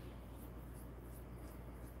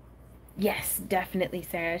 Yes, definitely,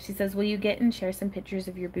 Sarah. She says, will you get and share some pictures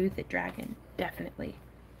of your booth at Dragon? Definitely.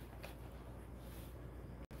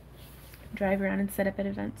 Drive around and set up at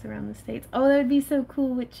events around the States. Oh, that would be so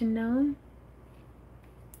cool, Witch and Gnome.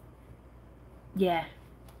 Yeah.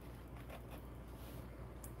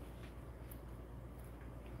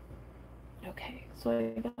 Okay, so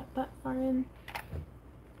I got that far in.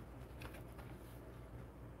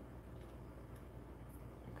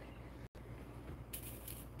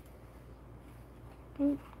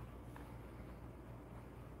 Boop.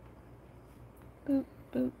 Boop,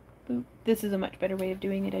 boop, boop. This is a much better way of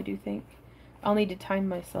doing it, I do think. I'll need to time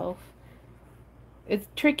myself. It's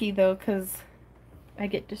tricky, though, because I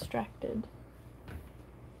get distracted.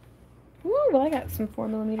 Ooh, well, I got some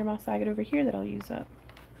 4mm mouse agate over here that I'll use up.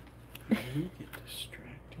 You get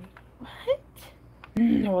distracted? What?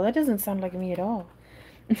 No, well, that doesn't sound like me at all.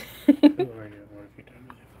 What have you done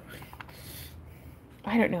with it?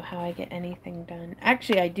 I don't know how I get anything done.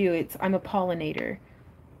 Actually, I do. I'm a pollinator.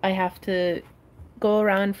 I have to go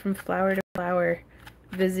around from flower to flower,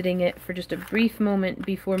 visiting it for just a brief moment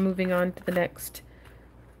before moving on to the next.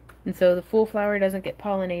 And so the full flower doesn't get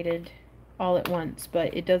pollinated all at once,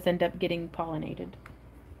 but it does end up getting pollinated.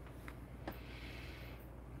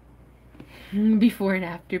 Before and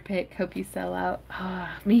after pic. Hope you sell out.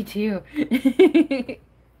 Ah, me too.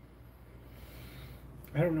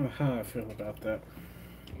 I don't know how I feel about that.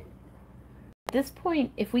 At this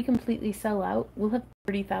point, if we completely sell out, we'll have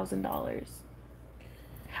 $30,000.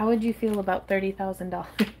 How would you feel about $30,000? I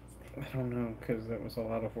don't know, because that was a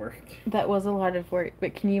lot of work. That was a lot of work,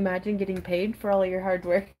 but can you imagine getting paid for all your hard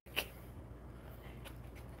work?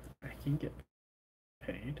 I can get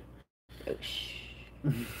paid. Oh, shh.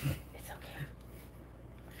 It's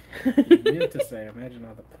You okay. meant to say, imagine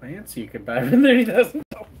all the plants you could buy for $30,000.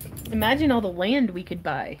 Imagine all the land we could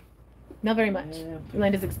buy. Not very much. Yeah,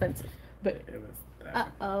 Land is expensive. But it was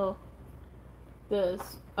that. uh-oh.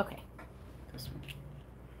 This. Okay. This one.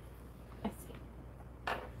 I see.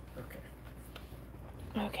 Okay.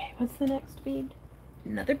 Okay, what's the next bead?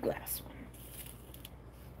 Another glass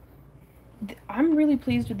one. I'm really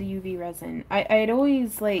pleased with the UV resin. I'd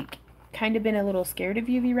always, like, kind of been a little scared of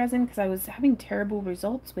UV resin because I was having terrible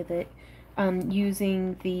results with it.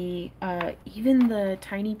 Using the, even the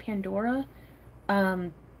tiny Pandora,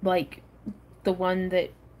 like, the one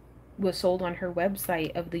that was sold on her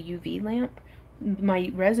website of the UV lamp, my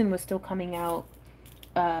resin was still coming out,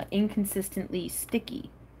 inconsistently sticky.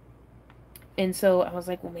 And so I was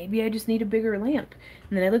like, well, maybe I just need a bigger lamp.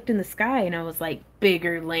 And then I looked in the sky and I was like,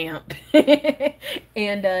 bigger lamp.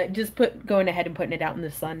 And just going ahead and putting it out in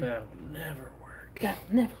the sun. That'll never work. That'll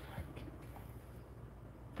never work.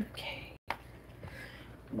 Okay.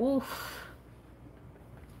 Woof.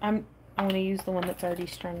 I want to use the one that's already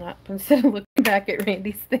strung up instead of looking back at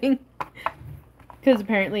Randy's thing. Because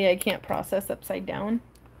apparently I can't process upside down.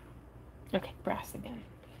 Okay, brass again.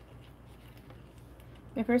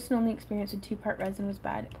 My first and only experience with two-part resin was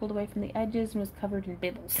bad. It pulled away from the edges and was covered in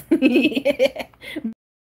bibbles.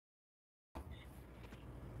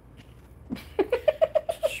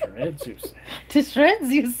 Shreds, you say. To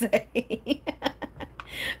shreds, you say.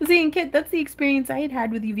 See, and Kit, that's the experience I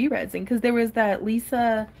had with UV resin. Because there was that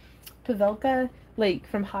Lisa Pavelka, like,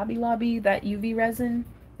 from Hobby Lobby, that UV resin.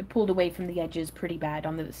 It pulled away from the edges pretty bad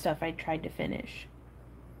on the stuff I tried to finish.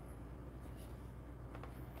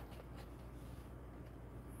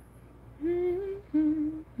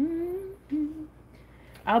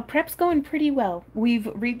 Prep's going pretty well. We've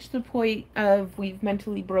reached the point of we've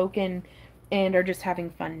mentally broken and are just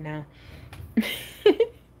having fun now. Would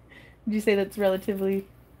you say that's relatively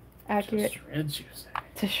accurate? To shreds, you say.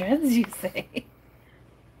 To shreds, you say.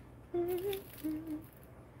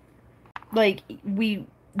 Like,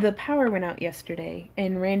 the power went out yesterday,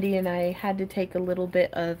 and Randy and I had to take a little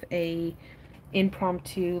bit of a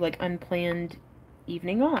impromptu, like, unplanned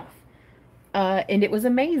evening off. And it was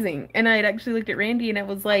amazing. And I had actually looked at Randy and I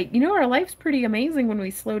was like, you know, our life's pretty amazing when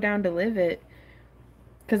we slow down to live it.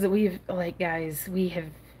 Because we've, like, guys, we have...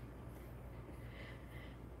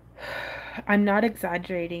 I'm not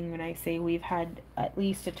exaggerating when I say we've had at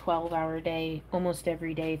least a 12-hour day almost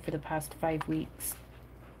every day for the past 5 weeks.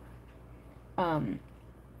 But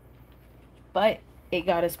it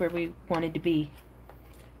got us where we wanted to be.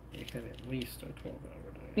 You had at least a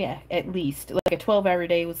 12-hour day. Yeah, at least. Like, a 12-hour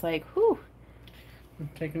day was like, whew. I'm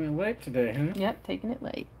taking it light today, huh? Yep, taking it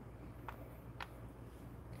light.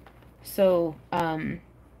 So,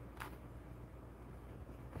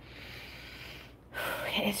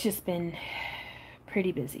 it's just been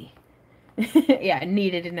pretty busy. Yeah, I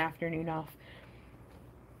needed an afternoon off.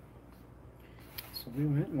 So we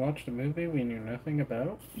went and watched a movie we knew nothing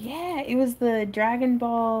about? Yeah, it was the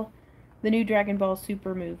new Dragon Ball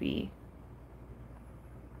Super movie.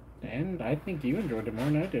 And I think you enjoyed it more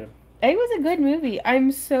than I did. It was a good movie.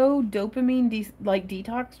 I'm so dopamine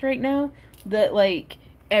detoxed right now that, like,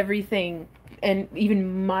 everything and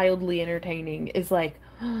even mildly entertaining is like,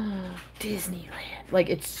 oh, Disneyland. Like,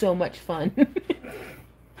 it's so much fun.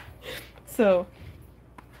 So,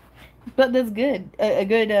 but that's good. A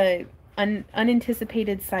good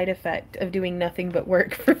unanticipated side effect of doing nothing but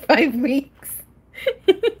work for 5 weeks.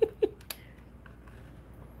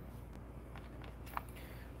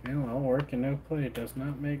 Well, all work and no play does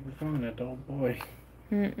not make one a dull boy.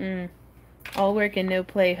 All work and no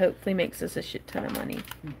play hopefully makes us a shit ton of money.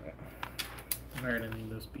 Alright, I need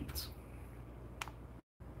those beats.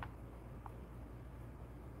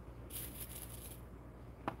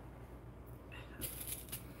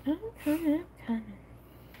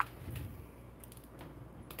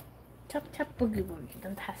 Chop chop boogie boogie,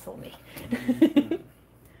 don't hassle me.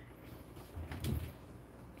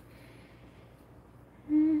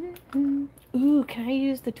 Ooh, can I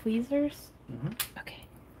use the tweezers? Okay.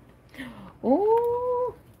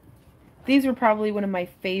 Ooh. These were probably one of my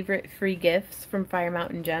favorite free gifts from Fire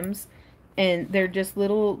Mountain Gems. And they're just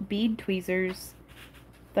little bead tweezers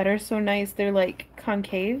that are so nice. They're like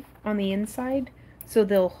concave on the inside. So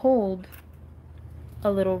they'll hold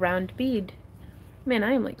a little round bead. Man,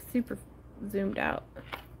 I am like super zoomed out.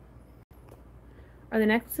 Are the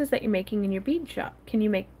necklaces that you're making in your bead shop? Can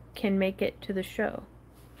make it to the show?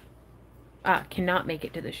 Cannot make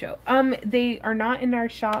it to the show. They are not in our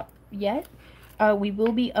shop yet. We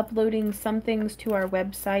will be uploading some things to our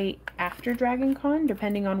website after Dragon Con,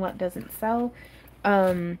 depending on what doesn't sell.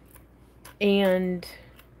 And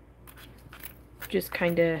just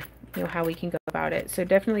kind of, you know, how we can go about it. So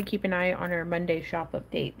definitely keep an eye on our Monday shop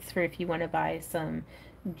updates for if you want to buy some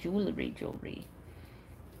jewelry.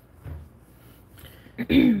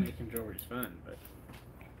 Making jewelry's fun, but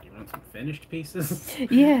do you want some finished pieces?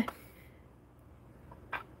 Yeah.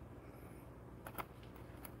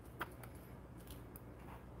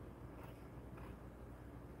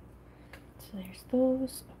 So there's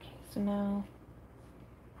those. Okay, so now.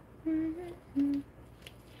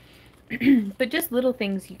 But just little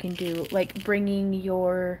things you can do, like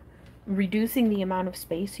reducing the amount of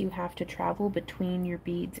space you have to travel between your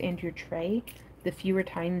beads and your tray, the fewer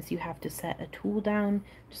times you have to set a tool down.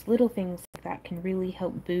 Just little things like that can really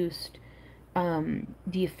help boost the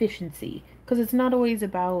efficiency, because it's not always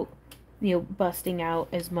about, you know, busting out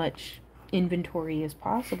as much inventory as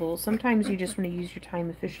possible. Sometimes you just want to use your time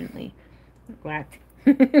efficiently. What?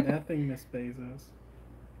 Nothing, Miss Bezos.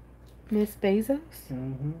 Miss Bezos?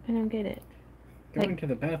 Mm-hmm. I don't get it. Going to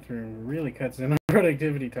the bathroom really cuts in on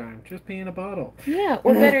productivity time. Just pee in a bottle. Yeah,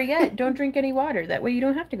 or better yet, don't drink any water. That way you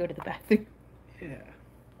don't have to go to the bathroom. Yeah.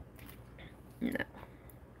 No.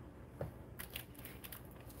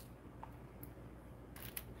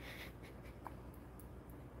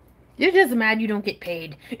 You're just mad you don't get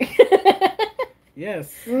paid.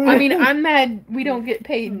 Yes. I mean, I'm mad we don't get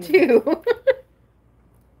paid too.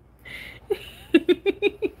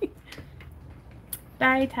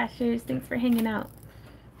 Bye, Tashers. Thanks for hanging out.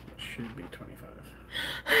 Should be 25.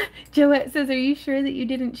 Joette says, are you sure that you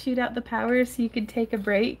didn't shoot out the power so you could take a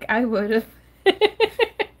break? I would have.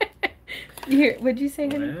 Here, what'd you say,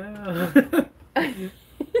 honey? Well,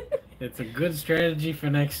 it's a good strategy for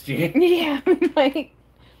next year. Yeah, like...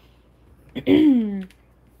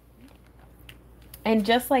 And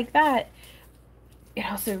just like that, it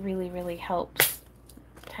also really, really helps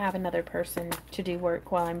to have another person to do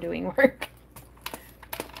work while I'm doing work.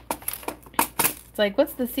 It's like,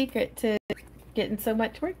 what's the secret to getting so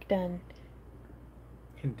much work done?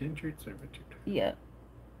 Indentured servitude. Yeah.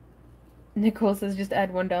 Nicole says just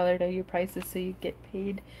add $1 to your prices so you get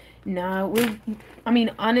paid. No,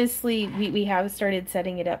 honestly, we have started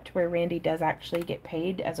setting it up to where Randy does actually get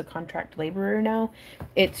paid as a contract laborer now.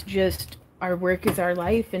 It's just our work is our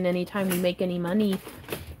life, and anytime we make any money,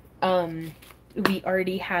 we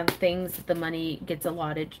already have things that the money gets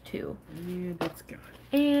allotted to. And it's gone.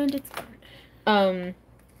 And it's gone.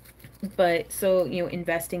 But so, you know,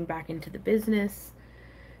 investing back into the business.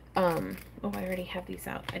 Oh, I already have these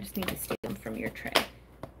out. I just need to steal them from your tray.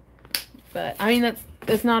 But I mean,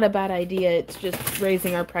 that's not a bad idea. It's just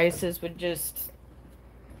raising our prices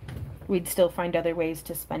we'd still find other ways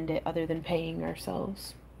to spend it other than paying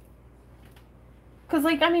ourselves. Because,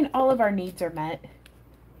 like, I mean, all of our needs are met.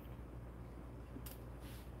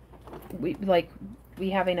 We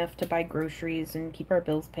have enough to buy groceries and keep our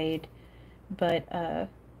bills paid. But,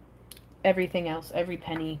 everything else, every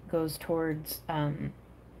penny goes towards,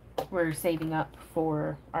 we're saving up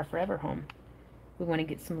for our forever home. We want to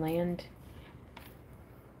get some land.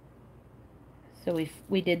 So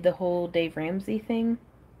we did the whole Dave Ramsey thing.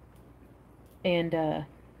 And,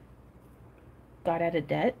 got out of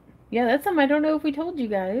debt. Yeah, that's something I don't know if we told you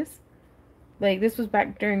guys. Like, this was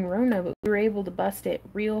back during Rona, but we were able to bust it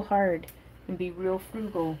real hard and be real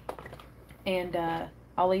frugal. And,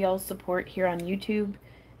 all of y'all's support here on YouTube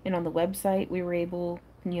and on the website, we were able,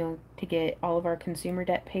 you know, to get all of our consumer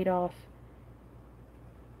debt paid off.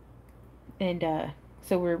 And,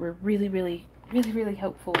 so we're really, really, really, really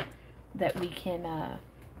hopeful that we can,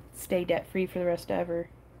 stay debt-free for the rest of ever.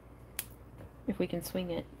 If we can swing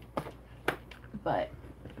it. But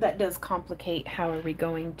that does complicate how are we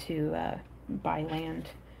going to buy land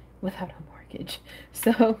without a mortgage.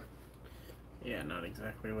 So yeah, not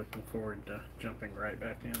exactly looking forward to jumping right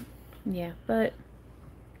back in. Yeah, but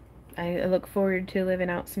I look forward to living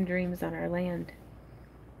out some dreams on our land.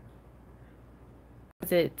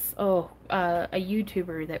 It's a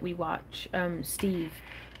YouTuber that we watch, Steve.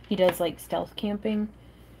 He does like stealth camping.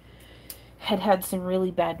 Had some really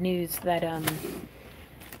bad news that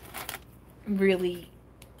really,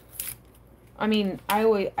 I mean,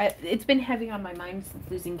 it's been heavy on my mind since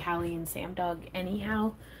losing Callie and Sam Dog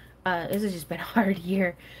anyhow. This has just been a hard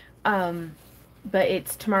year. But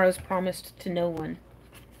it's tomorrow's promised to no one.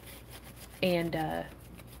 And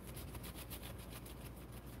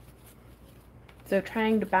So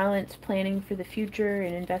trying to balance planning for the future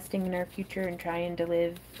and investing in our future and trying to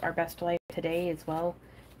live our best life today as well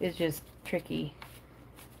is just tricky.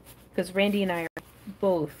 Because Randy and I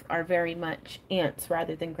are very much ants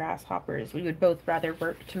rather than grasshoppers. We would both rather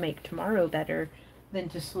work to make tomorrow better than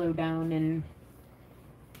to slow down and,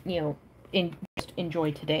 just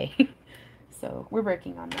enjoy today. So we're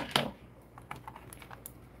working on that though.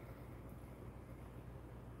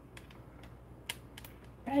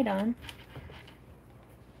 Right on.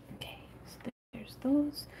 Okay, so there's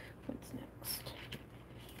those. What's next?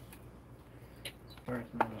 As far as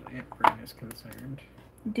my little ant brain is concerned,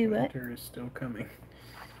 Do what? winter is still coming.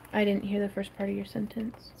 I didn't hear the first part of your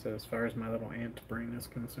sentence. So as far as my little ant brain is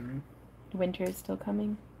concerned, Winter is still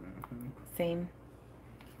coming. mm-hmm. Same.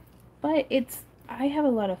 But I have a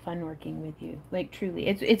lot of fun working with you. Like truly,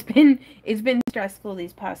 it's been stressful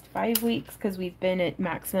these past 5 weeks because we've been at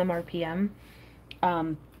maximum RPM.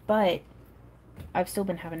 But I've still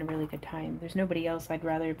been having a really good time. There's nobody else I'd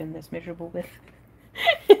rather have been this miserable with.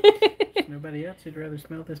 Nobody else you'd rather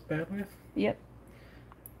smell this bad with? Yep.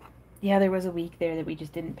 Yeah, there was a week there that we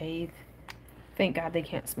just didn't bathe. Thank God they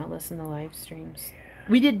can't smell us in the live streams. Yeah.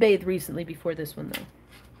 We did bathe recently before this one, though.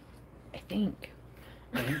 I think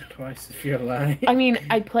twice if you're lying. I mean,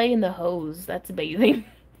 I play in the hose. That's bathing.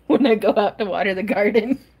 When I go out to water the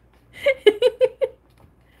garden.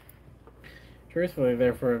 Truthfully,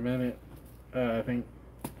 there for a minute, I think,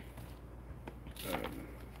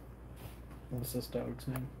 what's this dog's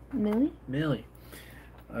name? Millie? Millie.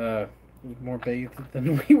 More bathed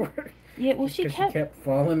than we were. Yeah, well, she kept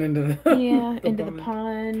falling into the into the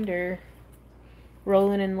pond or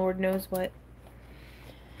rolling in Lord knows what.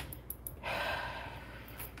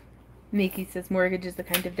 Mickey says mortgage is the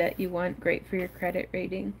kind of debt you want. Great for your credit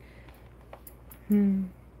rating.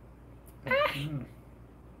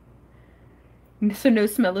 So no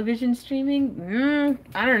smell-o-vision streaming?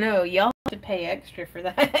 I don't know. Y'all have to pay extra for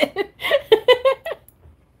that.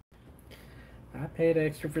 I paid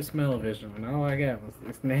extra for smell-o-vision, and all I got was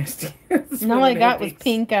this nasty. And all I got was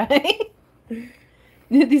pink eye.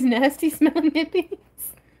 These nasty smell nippies.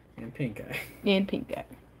 And pink eye. And pink eye.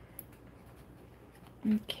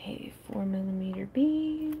 Okay, 4mm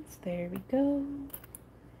beads. There we go.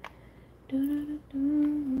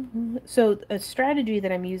 So a strategy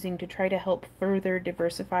that I'm using to try to help further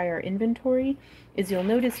diversify our inventory is you'll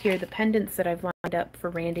notice here the pendants that I've lined up for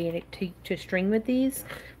Randy to string with these.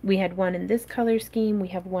 We had one in this color scheme, we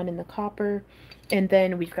have one in the copper, and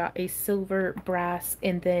then we've got a silver, brass,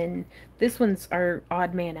 and then this one's our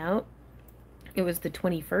odd man out. It was the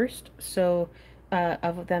 21st, so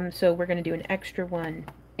of them, so we're going to do an extra one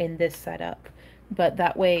in this setup. But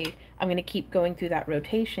that way, I'm going to keep going through that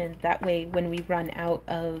rotation. That way, when we run out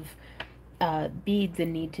of beads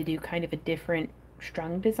and need to do kind of a different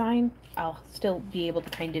strung design, I'll still be able to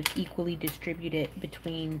kind of equally distribute it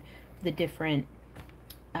between the different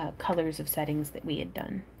colors of settings that we had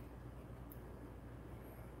done.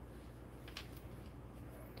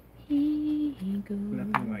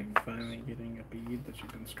 Nothing like finally getting a bead that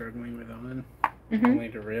you've been struggling with on. Only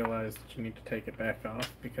to realize that you need to take it back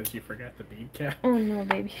off because you forgot the bead cap. Oh no,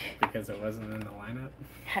 baby. Because it wasn't in the lineup.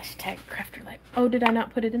 Hashtag crafter life. Oh, did I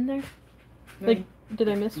not put it in there? No. Like, did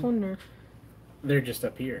I miss one or? They're just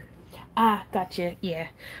up here. Ah, gotcha. Yeah.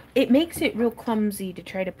 It makes it real clumsy to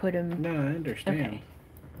try to put them. No, I understand. Okay.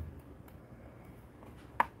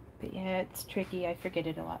 But yeah, it's tricky. I forget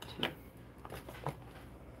it a lot too.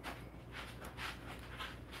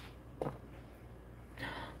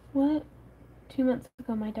 What? 2 months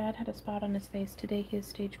ago, my dad had a spot on his face. Today, he has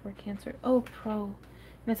stage 4 cancer. Oh, pro. And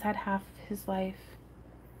has had half of his life,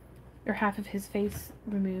 or half of his face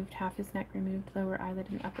removed, half his neck removed, lower eyelid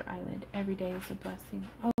and upper eyelid. Every day is a blessing.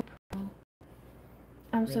 Oh, pro.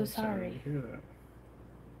 I'm really so sorry. To hear that.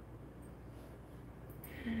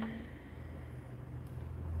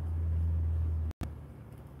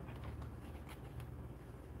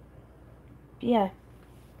 Yeah.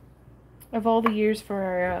 Of all the years for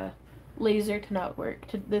our laser to not work,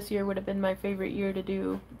 this year would have been my favorite year to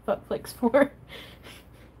do butt flicks for.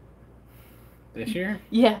 This year?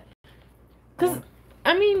 Yeah. Because,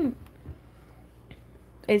 I mean,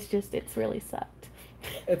 it's really sucked.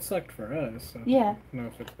 It sucked for us. Yeah. I don't know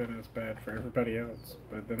if it's been as bad for everybody else,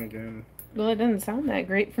 but then again. Well, it doesn't sound that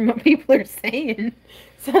great from what people are saying.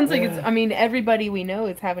 Sounds like it's, I mean, everybody we know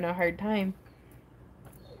is having a hard time.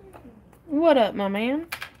 What up, my man?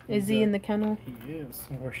 Is he in the kennel? He is,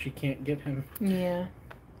 or she can't get him. Yeah.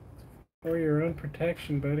 For your own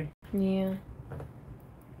protection, buddy. Yeah.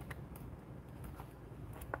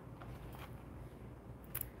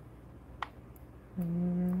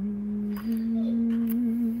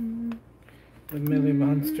 The Millie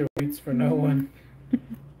Monster waits for no one.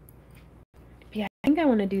 Yeah, I think I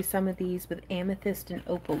want to do some of these with amethyst and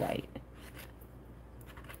opalite.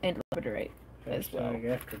 And labradorite as well.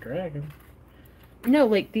 After dragon. No,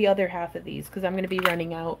 like the other half of these, because I'm going to be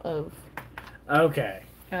running out of okay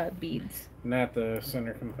beads. Not the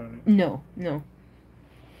center component. No.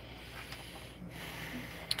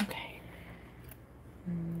 Okay.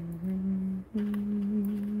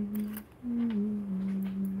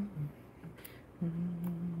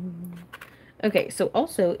 Okay, so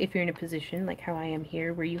also if you're in a position like how I am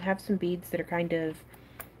here, where you have some beads that are kind of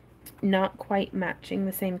not quite matching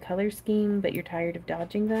the same color scheme, but you're tired of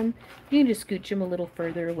dodging them, you can just scooch them a little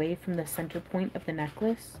further away from the center point of the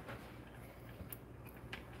necklace.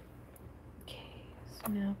 Okay,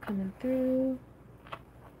 so now coming through.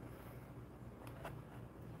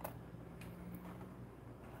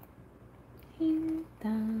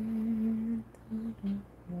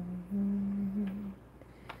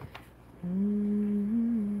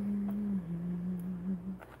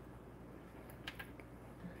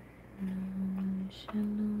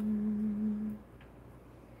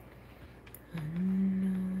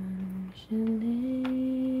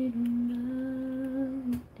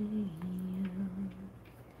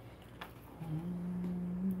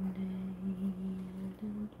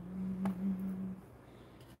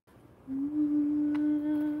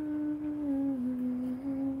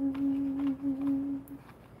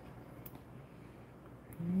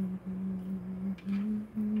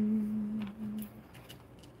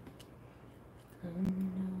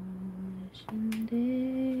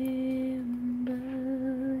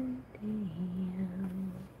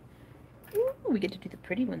 We get to do the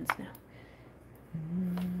pretty ones now.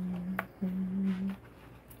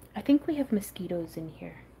 I think we have mosquitoes in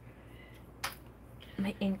here.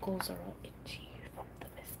 My ankles are all itchy from the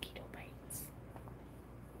mosquito bites.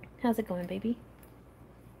 How's it going, baby?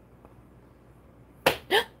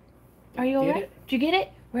 Are you alright? Did you get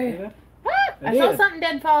it? Where? Yeah. Ah, I saw something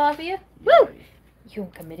dead fall off of you. Woo! You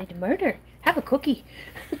committed to murder. Have a cookie.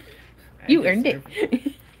 You earned it.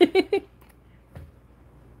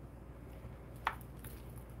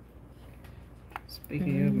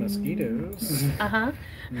 Speaking of mosquitoes. Uh-huh.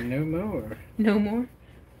 No more. No more?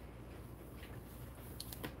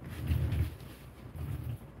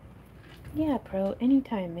 Yeah, Pro.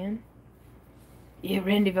 Anytime, man. Yeah,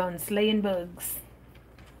 Randy Von slaying bugs.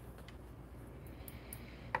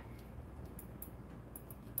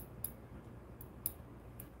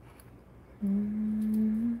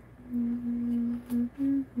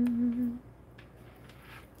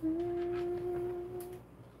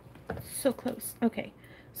 So close. Okay,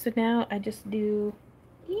 so now I just do.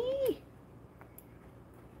 Eee!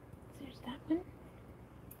 There's that one.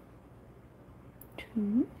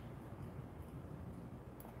 2,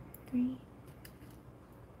 3.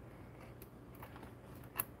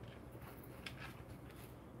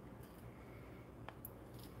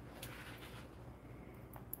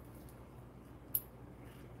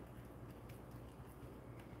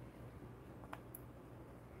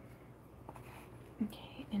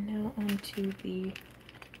 Okay, and now onto the.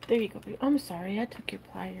 There you go. I'm sorry, I took your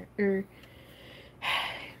plier.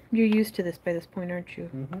 You're used to this by this point, aren't you?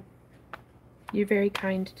 Mm-hmm. You're very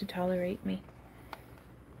kind to tolerate me.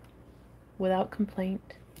 Without complaint.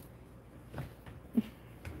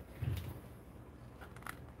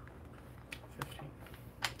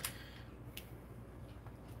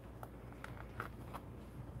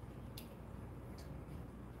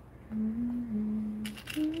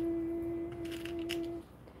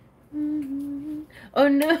 Oh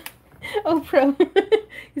no! Oh, Pro.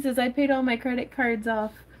 He says, I paid all my credit cards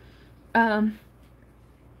off. Then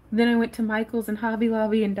I went to Michael's and Hobby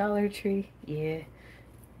Lobby and Dollar Tree. Yeah.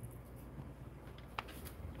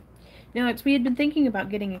 Now, we had been thinking about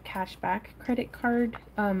getting a cashback credit card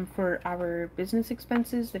for our business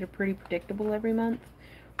expenses that are pretty predictable every month.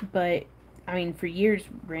 But, I mean, for years,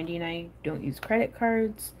 Randy and I don't use credit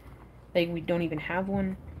cards. Like, we don't even have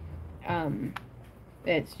one.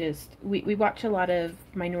 It's just, we watch a lot of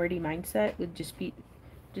Minority Mindset with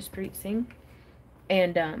Jaspreet Singh.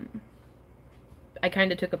 And, I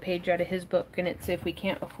kind of took a page out of his book, and it's if we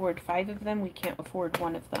can't afford 5 of them, we can't afford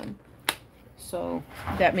 1 of them. So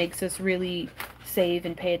that makes us really save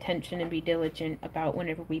and pay attention and be diligent about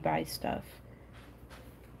whenever we buy stuff.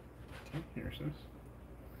 Okay, here's this.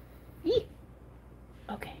 Yee!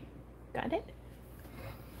 Okay, got it?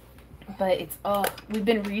 But it's, we've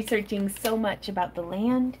been researching so much about the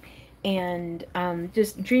land and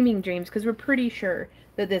just dreaming dreams, because we're pretty sure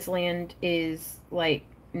that this land is, like,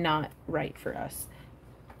 not right for us.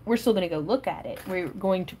 We're still going to go look at it. We're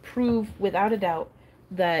going to prove without a doubt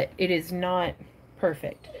that it is not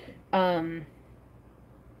perfect.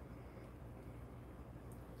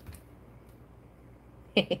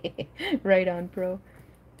 Right on, bro.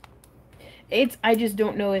 I just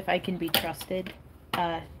don't know if I can be trusted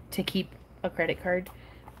to keep a credit card.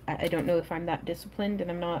 I don't know if I'm that disciplined,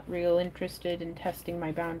 and I'm not real interested in testing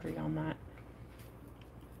my boundary on that.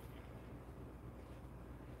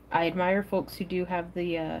 I admire folks who do have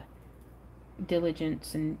the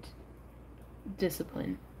diligence and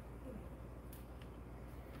discipline.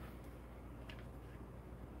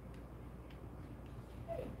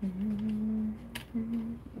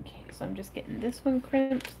 Okay, so I'm just getting this one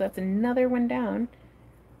crimped, so that's another one down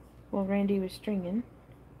while Randy was stringing.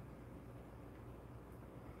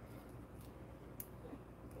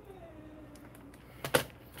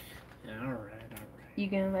 All right. You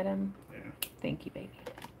gonna let him? Yeah. Thank you, baby.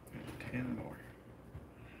 10 more.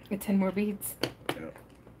 10 more beads? Yep.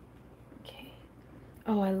 Okay.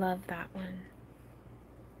 Oh, I love that one.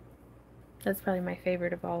 That's probably my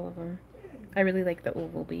favorite of all of them. I really like the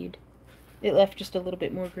oval bead. It left just a little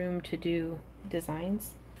bit more room to do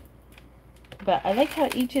designs. But I like how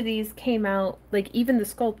each of these came out, like even the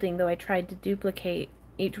sculpting, though I tried to duplicate,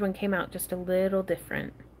 each one came out just a little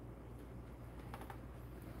different.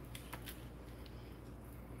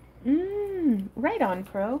 Right on,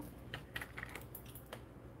 Pro.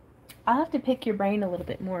 I'll have to pick your brain a little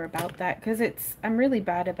bit more about that, because I'm really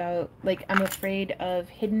bad about, like, I'm afraid of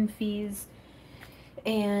hidden fees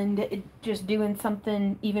and just doing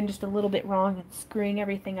something even just a little bit wrong and screwing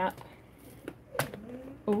everything up.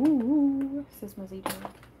 Ooh, says Mozito.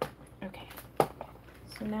 Okay.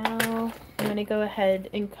 So now I'm going to go ahead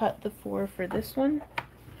and cut the 4 for this one.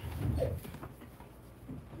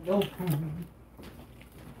 Nope.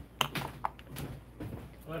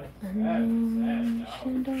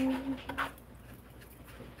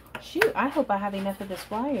 Shoot, I hope I have enough of this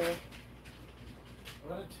wire.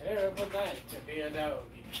 What a terrible night to be a dog.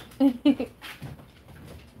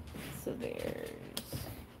 So there's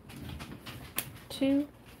 2.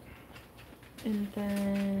 And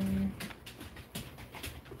then...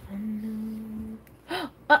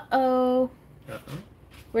 Uh-oh.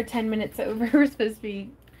 We're 10 minutes over. We're supposed to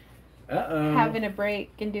be having a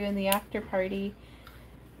break and doing the after party.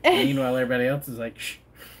 Meanwhile, everybody else is like, shh.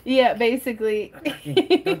 Yeah, basically.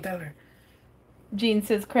 Don't tell her. Jean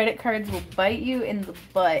says credit cards will bite you in the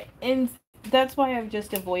butt. And that's why I've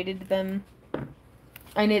just avoided them.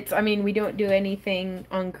 And I mean, we don't do anything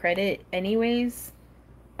on credit anyways.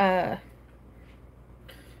 It's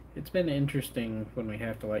been interesting when we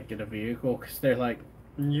have to, like, get a vehicle, because they're like,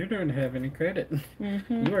 you don't have any credit.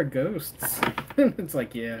 Mm-hmm. You are ghosts. It's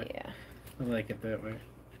like, yeah. I like it that way.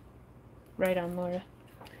 Right on, Laura.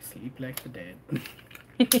 Sleep like the dead.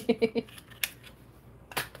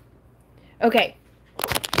 Okay.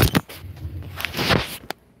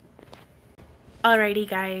 Alrighty,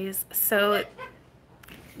 guys. So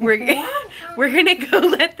we're gonna go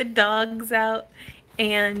let the dogs out.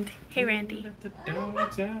 And hey, Randy. Let the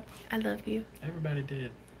dogs out. I love you. Everybody did.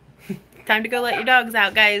 Time to go let your dogs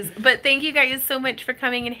out, guys. But thank you guys so much for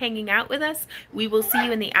coming and hanging out with us. We will see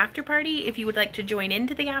you in the after party. If you would like to join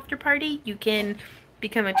into the after party, you can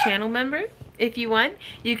become a channel member if you want.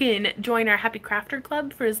 You can join our Happy Crafter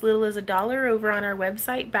Club for as little as $1 over on our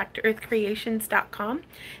website, backtoearthcreations.com.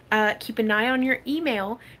 Keep an eye on your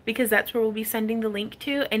email, because that's where we'll be sending the link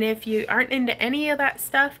to. And if you aren't into any of that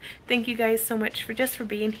stuff, thank you guys so much for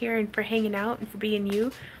being here and for hanging out and for being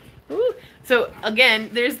you. Ooh. So again,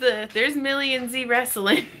 there's Million Z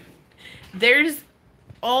Wrestling. There's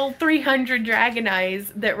all 300 Dragon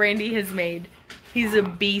Eyes that Randy has made. He's a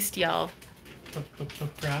beast, y'all.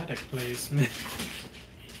 Product placement.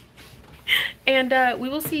 And we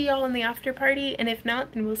will see y'all in the after party, and if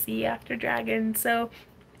not, then we'll see you after Dragon. So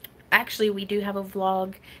actually, we do have a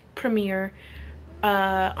vlog premiere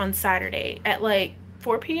on Saturday at like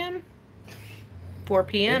 4 p.m. 4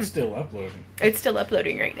 p.m. It's still uploading. It's still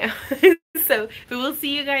uploading right now. So we will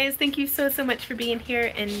see you guys. Thank you so much for being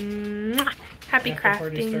here, and happy crafting.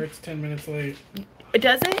 Party starts 10 minutes late.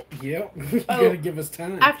 Does it? Yep. You gotta give us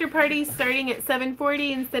time. After party starting at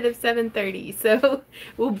 7:40 instead of 7:30. So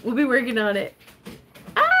we'll be working on it.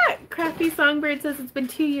 Crafty Songbird says it's been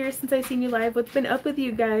 2 years since I've seen you live. What's been up with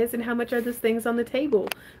you guys, and how much are those things on the table?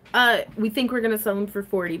 We think we're gonna sell them for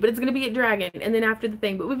 40, but it's gonna be at Dragon and then after the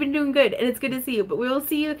thing. But we've been doing good, and it's good to see you. But we will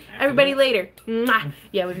see you everybody later. Mwah.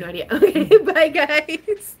 Yeah, we have no idea. Okay, bye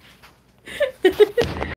guys.